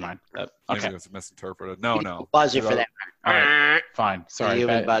right, never mind. Maybe Okay. it was misinterpreted. No. Buzzer for that. All right, fine. Sorry,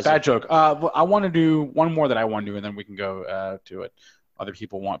 bad joke. I want to do one more that I want to do, and then we can go to it. Other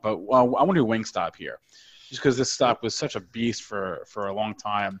people want, but I want to do Wingstop here, just because this stock was such a beast for a long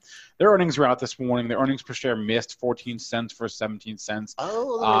time. Their earnings were out this morning. Their earnings per share missed 14 cents for 17 cents.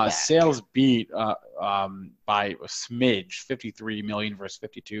 Sales beat by a smidge, 53 million versus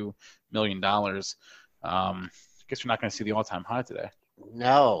 52 million dollars. I guess we're not going to see the all-time high today.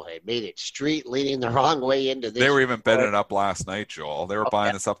 No, it made it street leading the wrong way into this. They were even betting it up last night, Joel. They were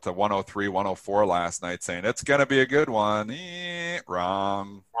buying this up to 103, 104 last night, saying it's going to be a good one.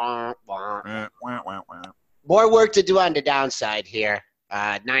 Wrong. More work to do on the downside here.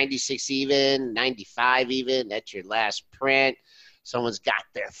 96 even, 95 even. That's your last print. Someone's got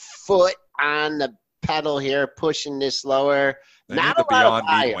their foot on the pedal here, pushing this lower. They Not need the a lot Beyond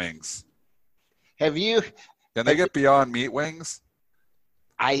of Meat wings. Have you? Can they get Beyond Meat wings?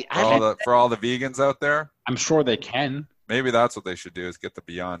 For all the vegans out there? I'm sure they can. Maybe that's what they should do is get the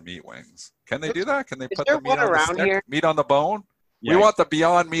Beyond Meat wings. Can they do that? Can they put the meat on the stick? Here? Meat on the bone? Yeah. We want the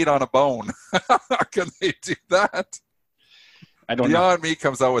Beyond Meat on a bone. Can they do that? I don't know. Beyond Meat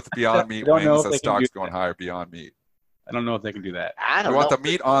comes out with Beyond Meat don't know wings. if That they can do stock's going higher. Beyond Meat. I don't know if they can do that. I don't We know. want the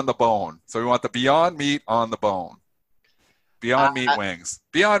meat on the bone. So we want the Beyond Meat on the bone. Beyond Meat wings.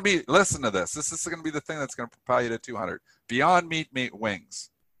 Beyond Meat. Listen to this. This is going to be the thing that's going to propel you to 200. Beyond Meat wings.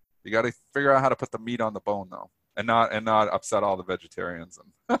 You got to figure out how to put the meat on the bone though, and not upset all the vegetarians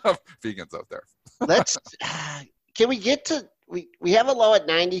and vegans out there. Can we get to we have a low at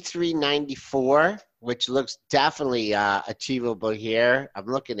 93.94, which looks definitely achievable here. I'm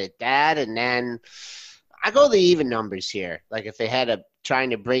looking at that, and then I go the even numbers here. Like if they had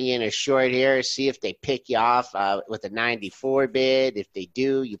trying to bring in a short here, see if they pick you off with a 94 bid. If they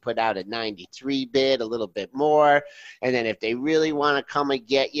do, you put out a 93 bid, a little bit more. And then if they really want to come and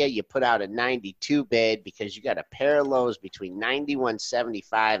get you, you put out a 92 bid because you got a pair of lows between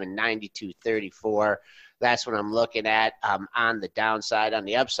 91.75 and 92.34. That's what I'm looking at on the downside. On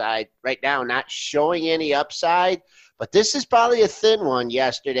the upside, right now, not showing any upside, but this is probably a thin one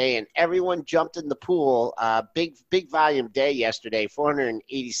yesterday, and everyone jumped in the pool. Big volume day yesterday,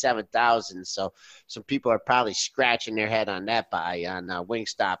 487,000. So some people are probably scratching their head on that buy on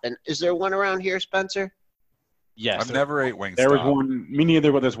Wingstop. And is there one around here, Spencer? Yes. I've never ate Wingstop. There was one. Me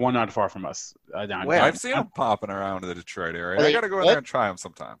neither, but there's one not far from us. Down Where? I've seen them popping around in the Detroit area. Are I they got to go in good? there and try them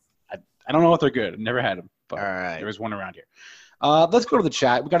sometime. I don't know if they're good. I've never had them, but All right. there was one around here. Let's go to the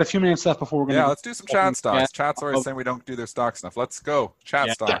chat. We got a few minutes left before we're going to. Yeah, let's do some chat stocks. Chat's always saying we don't do their stock stuff. Let's go.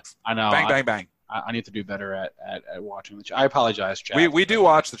 Chat stocks. I know. Bang, bang, bang. I need to do better at watching the chat. I apologize, chat. We do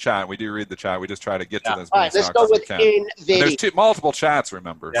watch the chat. We do read the chat. We just try to get to those. All right, let's go with There's multiple chats,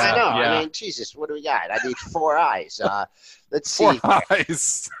 remember. Yeah. I know. Yeah. I mean, Jesus, what do we got? I need 4 eyes. Let's see. 4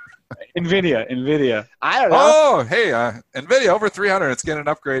 eyes. NVIDIA. I don't know. Oh, hey, NVIDIA over 300. It's getting an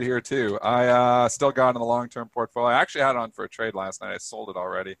upgrade here, too. I still got in the long-term portfolio. I actually had it on for a trade last night. I sold it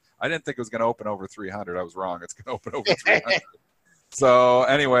already. I didn't think it was going to open over 300. I was wrong. It's going to open over 300. So,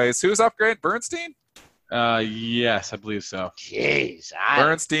 anyways, who's upgraded? Bernstein? Yes, I believe so. Jeez.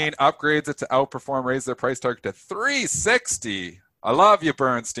 Bernstein upgrades it to outperform, raise their price target to 360. I love you,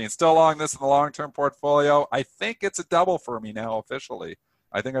 Bernstein. Still long this in the long-term portfolio. I think it's a double for me now officially.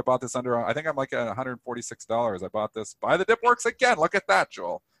 I think I bought this I think I'm like at $146. I bought this. Buy the dip works again. Look at that,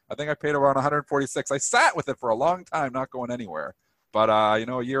 Joel. I think I paid around $146. I sat with it for a long time, not going anywhere. But,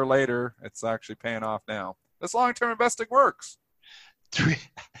 a year later, it's actually paying off now. This long-term investing works.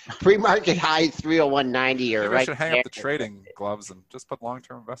 Pre-market high 301.90 or Maybe right I should hang there. up the trading gloves and just put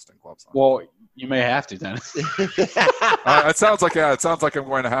long-term investing gloves on. Well, you may have to, Dennis. It sounds like I'm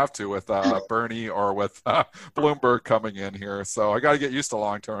going to have to with Bernie or with Bloomberg coming in here. So I got to get used to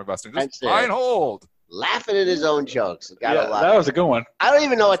long-term investing. Just buy and hold. Laughing at his own jokes. That was a good one. I don't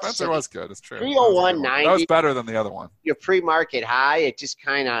even know what to Spencer say. was good. It's true. 301.90. That was better than the other one. Your pre-market high, it just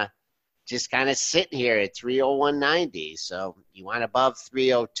kind of sitting here at 301.90. So you want above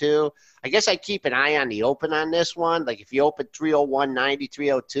 302. I guess I keep an eye on the open on this one. Like if you open 301.90,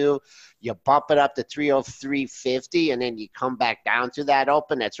 302, you bump it up to 303.50, and then you come back down to that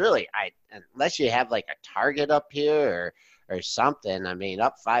open. That's really, unless you have like a target up here or something. I mean,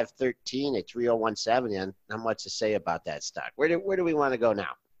 up 513 at 301.70. And not much to say about that stock. Where do we want to go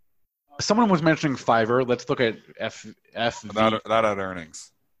now? Someone was mentioning Fiverr. Let's look at That had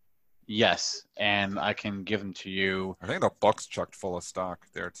earnings. Yes, and I can give them to you. I think the book's chucked full of stock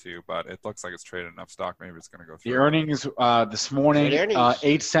there too, but it looks like it's traded enough stock. Maybe it's going to go through. The earnings this morning,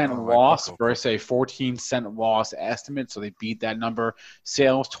 8-cent loss versus a 14-cent loss estimate, so they beat that number.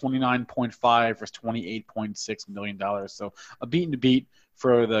 Sales 29.5 versus $28.6 million. So a beat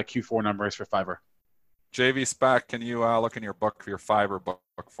for the Q4 numbers for Fiverr. JV Spec, can you look in your book, your Fiverr book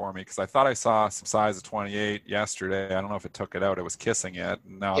for me? Because I thought I saw some size of 28 yesterday. I don't know if it took it out. It was kissing it.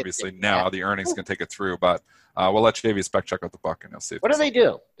 Now, obviously, now the earnings can take it through. But we'll let JV Spec check out the book and you'll see. What do they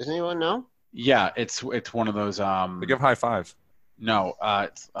do? Does anyone know? Yeah, it's one of those. They give high fives. No,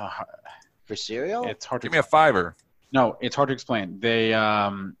 it's for cereal. It's hard. Give me a Fiverr. No, it's hard to explain. They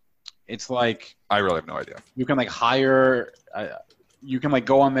it's like I really have no idea. You can like hire. You can like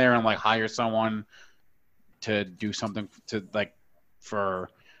go on there and like hire someone to do something to like for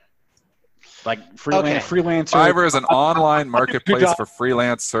like freelancer. Fiverr is an online marketplace for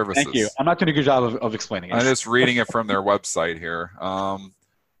freelance services. Thank you. I'm not doing a good job of explaining it. I'm just reading it from their website here.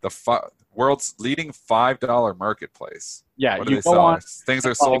 The world's leading $5 marketplace. Yeah, what do they sell? Things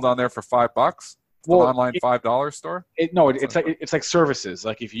are sold on there for $5. Well, an online $5 store. It's like services.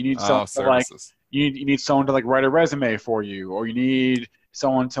 Like if you need someone to, like you need someone to like write a resume for you, or you need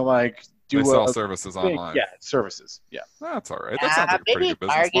someone to like. They sell services online. Yeah, services. Yeah. That's all right. That sounds like a pretty good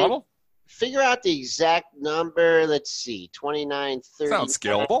business model. Figure out the exact number. Let's see, 29.30. Sounds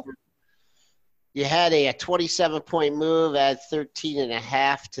scalable. You had a 27-point move at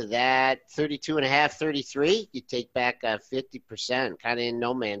 13.5 to that, 32.5, 33. You take back 50%, kind of in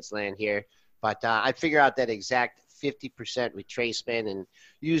no man's land here. But I figure out that exact 50% retracement and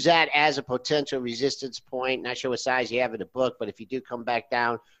use that as a potential resistance point. Not sure what size you have in the book, but if you do come back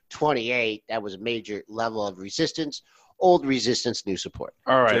down 28, that was a major level of resistance. Old resistance, new support.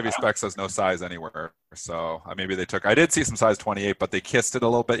 All right. JV Spec says no size anywhere. So maybe they took – I did see some size 28, but they kissed it a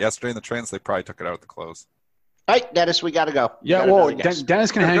little bit yesterday in the trend, so they probably took it out at the close. All right, Dennis, we got to go. Yeah, well,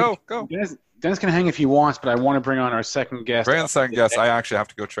 Dennis can hang. Go. Dennis can hang if he wants, but I want to bring on our second guest. Second guest. I actually have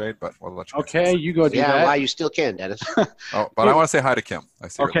to go trade, but we'll let you guys Okay, you go do that. Yeah, you still can, Dennis. But I want to say hi to Kim. I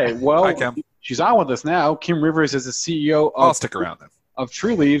see her. Okay, well, hi, Kim. She's on with us now. Kim Rivers is the CEO I'll stick around then. Of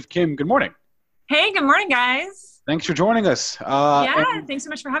TrueLeave. Kim, good morning. Hey, good morning, guys. Thanks for joining us. Thanks so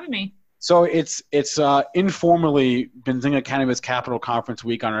much for having me. So it's informally Benzinga Cannabis Capital Conference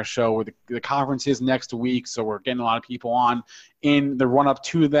Week on our show. Where the conference is next week, so we're getting a lot of people on in the run-up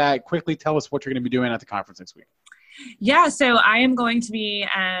to that. Quickly tell us what you're going to be doing at the conference next week. Yeah, so I am going to be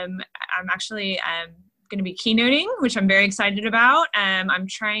I'm actually going to be keynoting, which I'm very excited about. I'm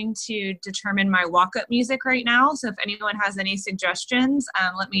trying to determine my walk-up music right now. So if anyone has any suggestions,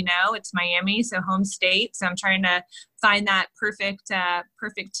 let me know. It's Miami, so home state. So I'm trying to find that perfect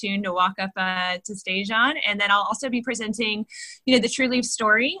tune to walk up to stage on. And then I'll also be presenting, the TrueLeave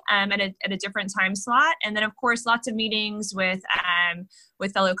story at a different time slot. And then, of course, lots of meetings with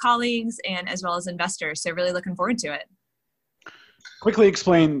fellow colleagues and as well as investors. So really looking forward to it. Quickly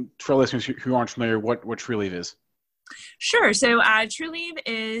explain for our listeners who aren't familiar what TrueLeave is. Sure. So TrueLeave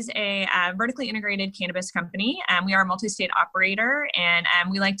is a vertically integrated cannabis company. We are a multi-state operator, and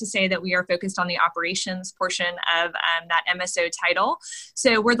we like to say that we are focused on the operations portion of that MSO title.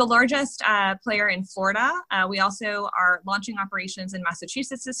 So we're the largest player in Florida. We also are launching operations in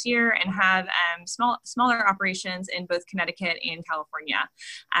Massachusetts this year and have smaller operations in both Connecticut and California.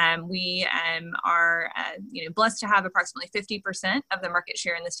 We are blessed to have approximately 50% of the market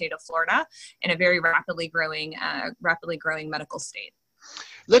share in the state of Florida in a very rapidly growing medical state.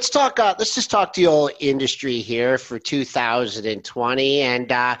 Let's just talk the old industry here for 2020. And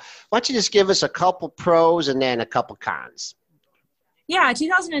why don't you just give us a couple pros and then a couple cons? Yeah,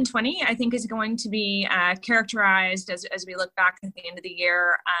 2020, I think, is going to be characterized as we look back at the end of the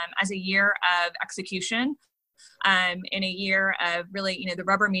year as a year of execution. In a year of really, the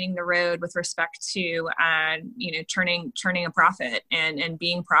rubber meeting the road with respect to, turning a profit and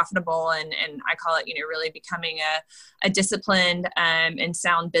being profitable. And I call it, really becoming a disciplined and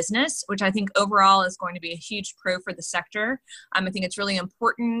sound business, which I think overall is going to be a huge pro for the sector. I think it's really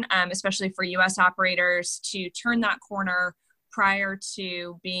important, especially for U.S. operators, to turn that corner prior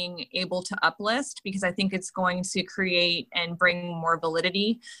to being able to uplist, because I think it's going to create and bring more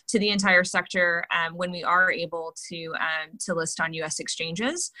validity to the entire sector when we are able to list on U.S.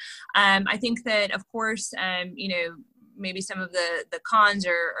 exchanges. I think that, of course, maybe some of the cons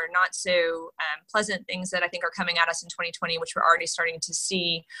are not so pleasant things that I think are coming at us in 2020, which we're already starting to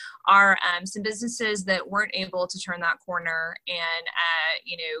see, are some businesses that weren't able to turn that corner, and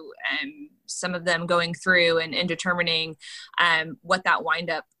some of them going through and determining what that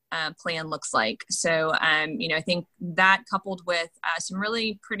wind-up plan looks like. So, I think that coupled with some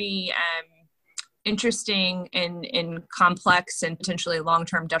really pretty interesting and complex and potentially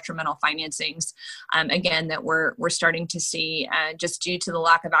long-term detrimental financings, again, that we're starting to see just due to the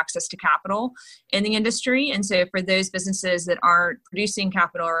lack of access to capital in the industry. And so for those businesses that aren't producing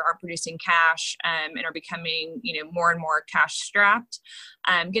capital or aren't producing cash and are becoming, more and more cash strapped,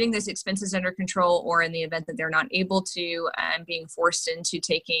 getting those expenses under control, or in the event that they're not able to, being forced into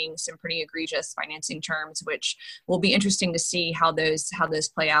taking some pretty egregious financing terms, which will be interesting to see how those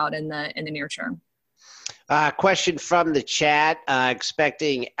play out in the near term. Question from the chat,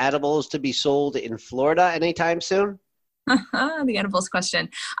 expecting edibles to be sold in Florida anytime soon? The edibles question.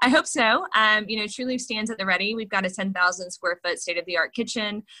 I hope so. TrueLeave stands at the ready. We've got a 10,000 square foot state-of-the-art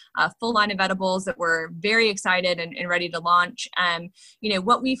kitchen, a full line of edibles that we're very excited and ready to launch.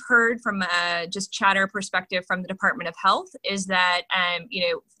 What we've heard from just chatter perspective from the Department of Health is that,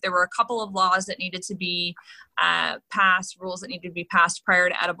 there were a couple of laws that needed to be passed, rules that needed to be passed prior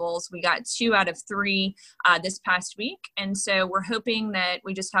to edibles. We got 2 out of 3 this past week. And so we're hoping that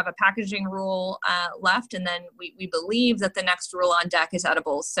we just have a packaging rule left. And then we believe that the next rule on deck is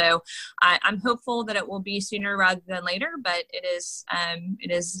edibles. So I'm hopeful that it will be sooner rather than later, but it is,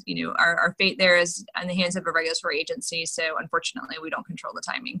 our fate there is in the hands of a regulatory agency. So unfortunately, we don't control the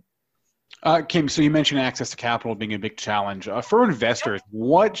timing. Kim, so you mentioned access to capital being a big challenge. For investors,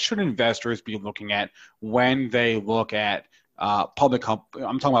 what should investors be looking at when they look at I'm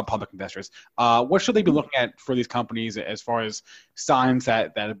talking about public investors. What should they be looking at for these companies as far as signs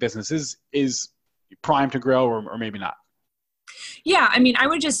that a business is primed to grow or maybe not? Yeah, I mean, I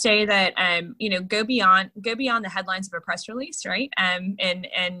would just say that go beyond the headlines of a press release, right?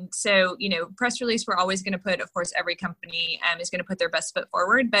 And so press release, we're always going to put, of course, every company is going to put their best foot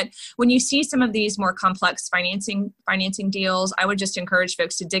forward. But when you see some of these more complex financing deals, I would just encourage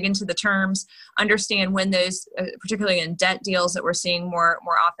folks to dig into the terms, understand when those, particularly in debt deals that we're seeing more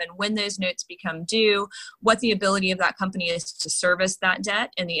often, when those notes become due, what the ability of that company is to service that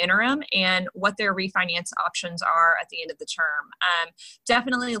debt in the interim, and what their refinance options are at the end of the term.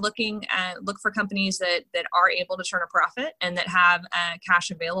 Definitely look for companies that are able to turn a profit and that have cash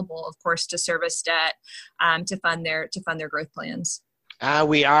available, of course, to service debt, to fund their growth plans.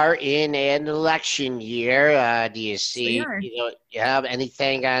 We are in an election year. Do you see, you have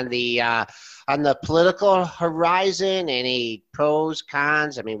anything on the political horizon? Any pros,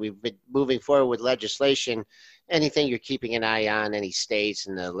 cons? I mean, we've been moving forward with legislation. Anything you're keeping an eye on, any states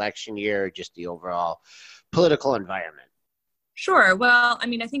in the election year, or just the overall political environment? Sure. Well, I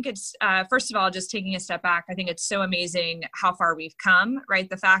mean, I think it's, first of all, just taking a step back, I think it's so amazing how far we've come, right?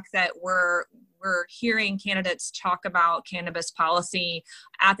 The fact that we're hearing candidates talk about cannabis policy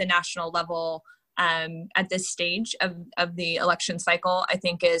at the national level at this stage of the election cycle, I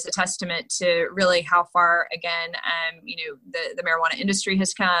think is a testament to really how far, again, the marijuana industry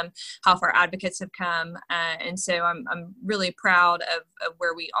has come, how far advocates have come. And so I'm really proud of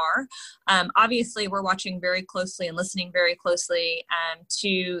where we are. Obviously, we're watching very closely and listening very closely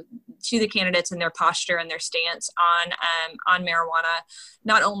to the candidates and their posture and their stance on marijuana,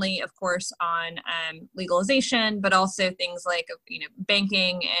 not only, of course, on legalization, but also things like,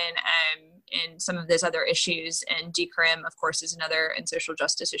 banking and some of those other issues, and decrim, of course, is another, and social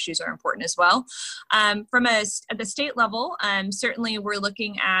justice issues are important as well. At the state level, certainly we're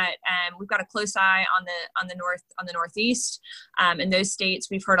looking at, we've got a close eye on the Northeast. In those states,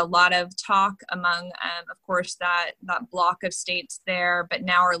 we've heard a lot of talk among, of course, that block of states there, but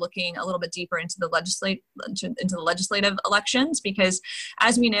now we're looking a little bit deeper into the legislative elections, because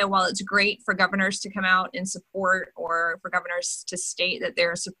as we know, while it's great for governors to come out and support, or for governors to state that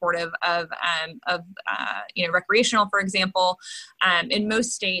they're supportive of recreational, for example, in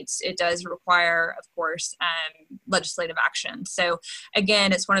most states, it does require, of course, legislative action. So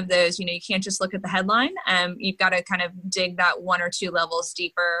again, it's one of those, you can't just look at the headline. You've got to kind of dig that one or two levels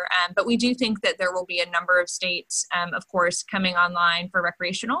deeper. But we do think that there will be a number of states, of course, coming online for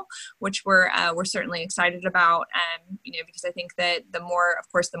recreational, which we're certainly excited about, because I think that the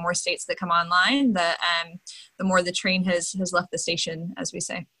more states that come online, the more the train has left the station, as we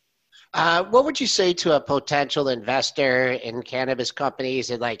say. What would you say to a potential investor in cannabis companies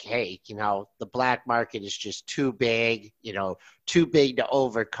that, like, hey, the black market is just too big, too big to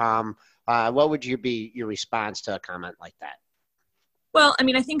overcome? What would be your response to a comment like that? Well, I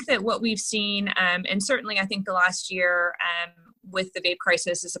mean, I think that what we've seen, and certainly I think the last year with the vape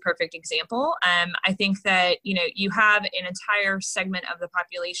crisis is a perfect example. I think that, you have an entire segment of the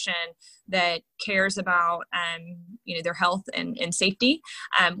population that cares about, their health and safety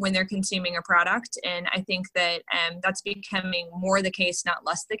when they're consuming a product. And I think that that's becoming more the case, not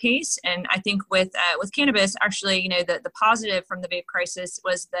less the case. And I think with cannabis, actually, the positive from the vape crisis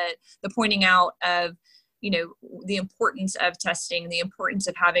was the pointing out of, the importance of testing, the importance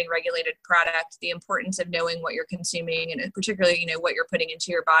of having regulated product, the importance of knowing what you're consuming, and particularly, what you're putting into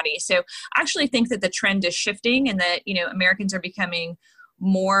your body. So I actually think that the trend is shifting, and that, Americans are becoming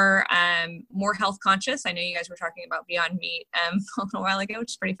more health conscious. I know you guys were talking about Beyond Meat a little while ago,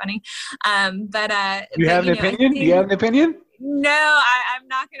 which is pretty funny. You have an opinion? Do you have an opinion? No, I'm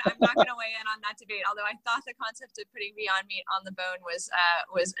not gonna weigh in on that debate. Although I thought the concept of putting Beyond Meat on the bone was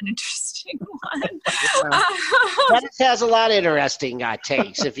an interesting one. Dennis has a lot of interesting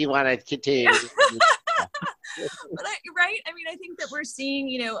takes. If you want to continue. But right? I mean, I think that we're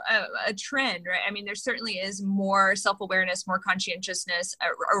seeing, a trend, right? I mean, there certainly is more self-awareness, more conscientiousness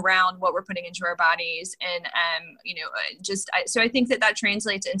around what we're putting into our bodies. And, so I think that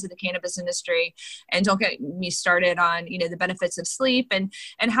translates into the cannabis industry. And don't get me started on, the benefits of sleep and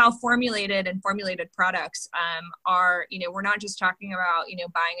how formulated products are, we're not just talking about,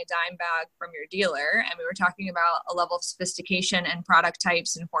 buying a dime bag from your dealer. I mean, we're talking about a level of sophistication and product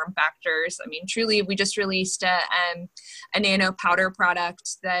types and form factors. I mean, truly, we just released a nano powder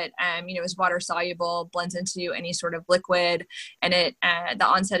product that is water soluble, blends into any sort of liquid, and it the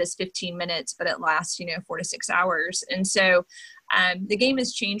onset is 15 minutes, but it lasts 4 to 6 hours. And so the game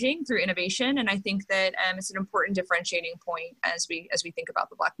is changing through innovation, and I think that it's an important differentiating point as we think about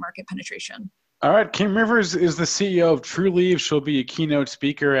the black market penetration. All right, Kim Rivers is the CEO of True Leave. She'll be a keynote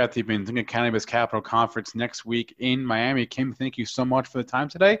speaker at the Benzinga Cannabis Capital Conference next week in Miami. Kim, thank you so much for the time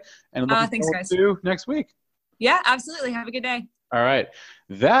today, and looking Thanks, forward guys. to next week. Yeah, absolutely. Have a good day. All right,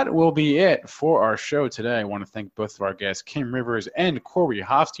 that will be it for our show today. I want to thank both of our guests, Kim Rivers and Corey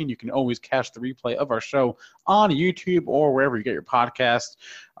Hofstein. You can always catch the replay of our show on YouTube or wherever you get your podcast.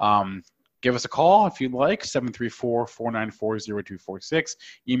 Give us a call if you'd like, 734-494-0246.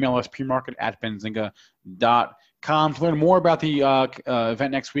 Email us premarket@benzinga.com. To learn more about the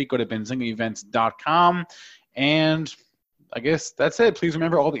event next weck, go to benzingaevents.com. And I guess that's it. Please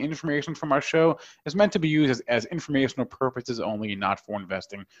remember, all the information from our show is meant to be used as informational purposes only, not for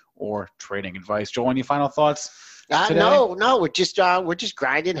investing or trading advice. Joel, any final thoughts today? No, we're just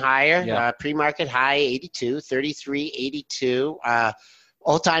grinding higher. Yeah. Pre-market high 82, 33.82.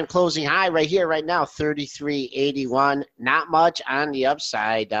 All-time closing high right here, right now, 33.81. Not much on the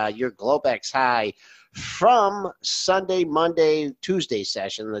upside. Your Globex high from Sunday, Monday, Tuesday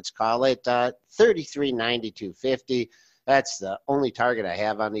session, let's call it, 33.92.50. That's the only target I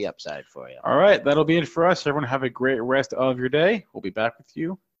have on the upside for you. All right, that'll be it for us. Everyone have a great rest of your day. We'll be back with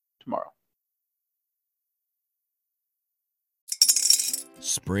you tomorrow.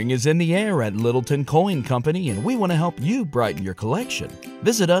 Spring is in the air at Littleton Coin Company, and we want to help you brighten your collection.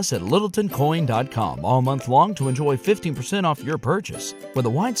 Visit us at littletoncoin.com all month long to enjoy 15% off your purchase. With a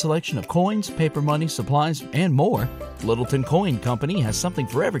wide selection of coins, paper money, supplies, and more, Littleton Coin Company has something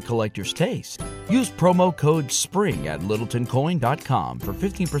for every collector's taste. Use promo code SPRING at littletoncoin.com for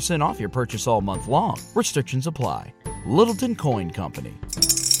 15% off your purchase all month long. Restrictions apply. Littleton Coin Company.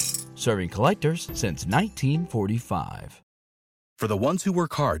 Serving collectors since 1945. For the ones who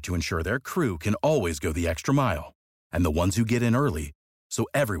work hard to ensure their crew can always go the extra mile, and the ones who get in early so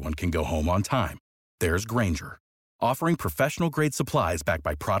everyone can go home on time, there's Grainger, offering professional-grade supplies backed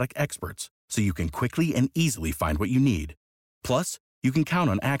by product experts so you can quickly and easily find what you need. Plus, you can count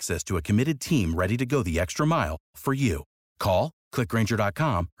on access to a committed team ready to go the extra mile for you. Call, click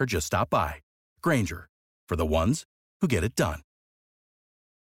Grainger.com, or just stop by. Grainger, for the ones who get it done.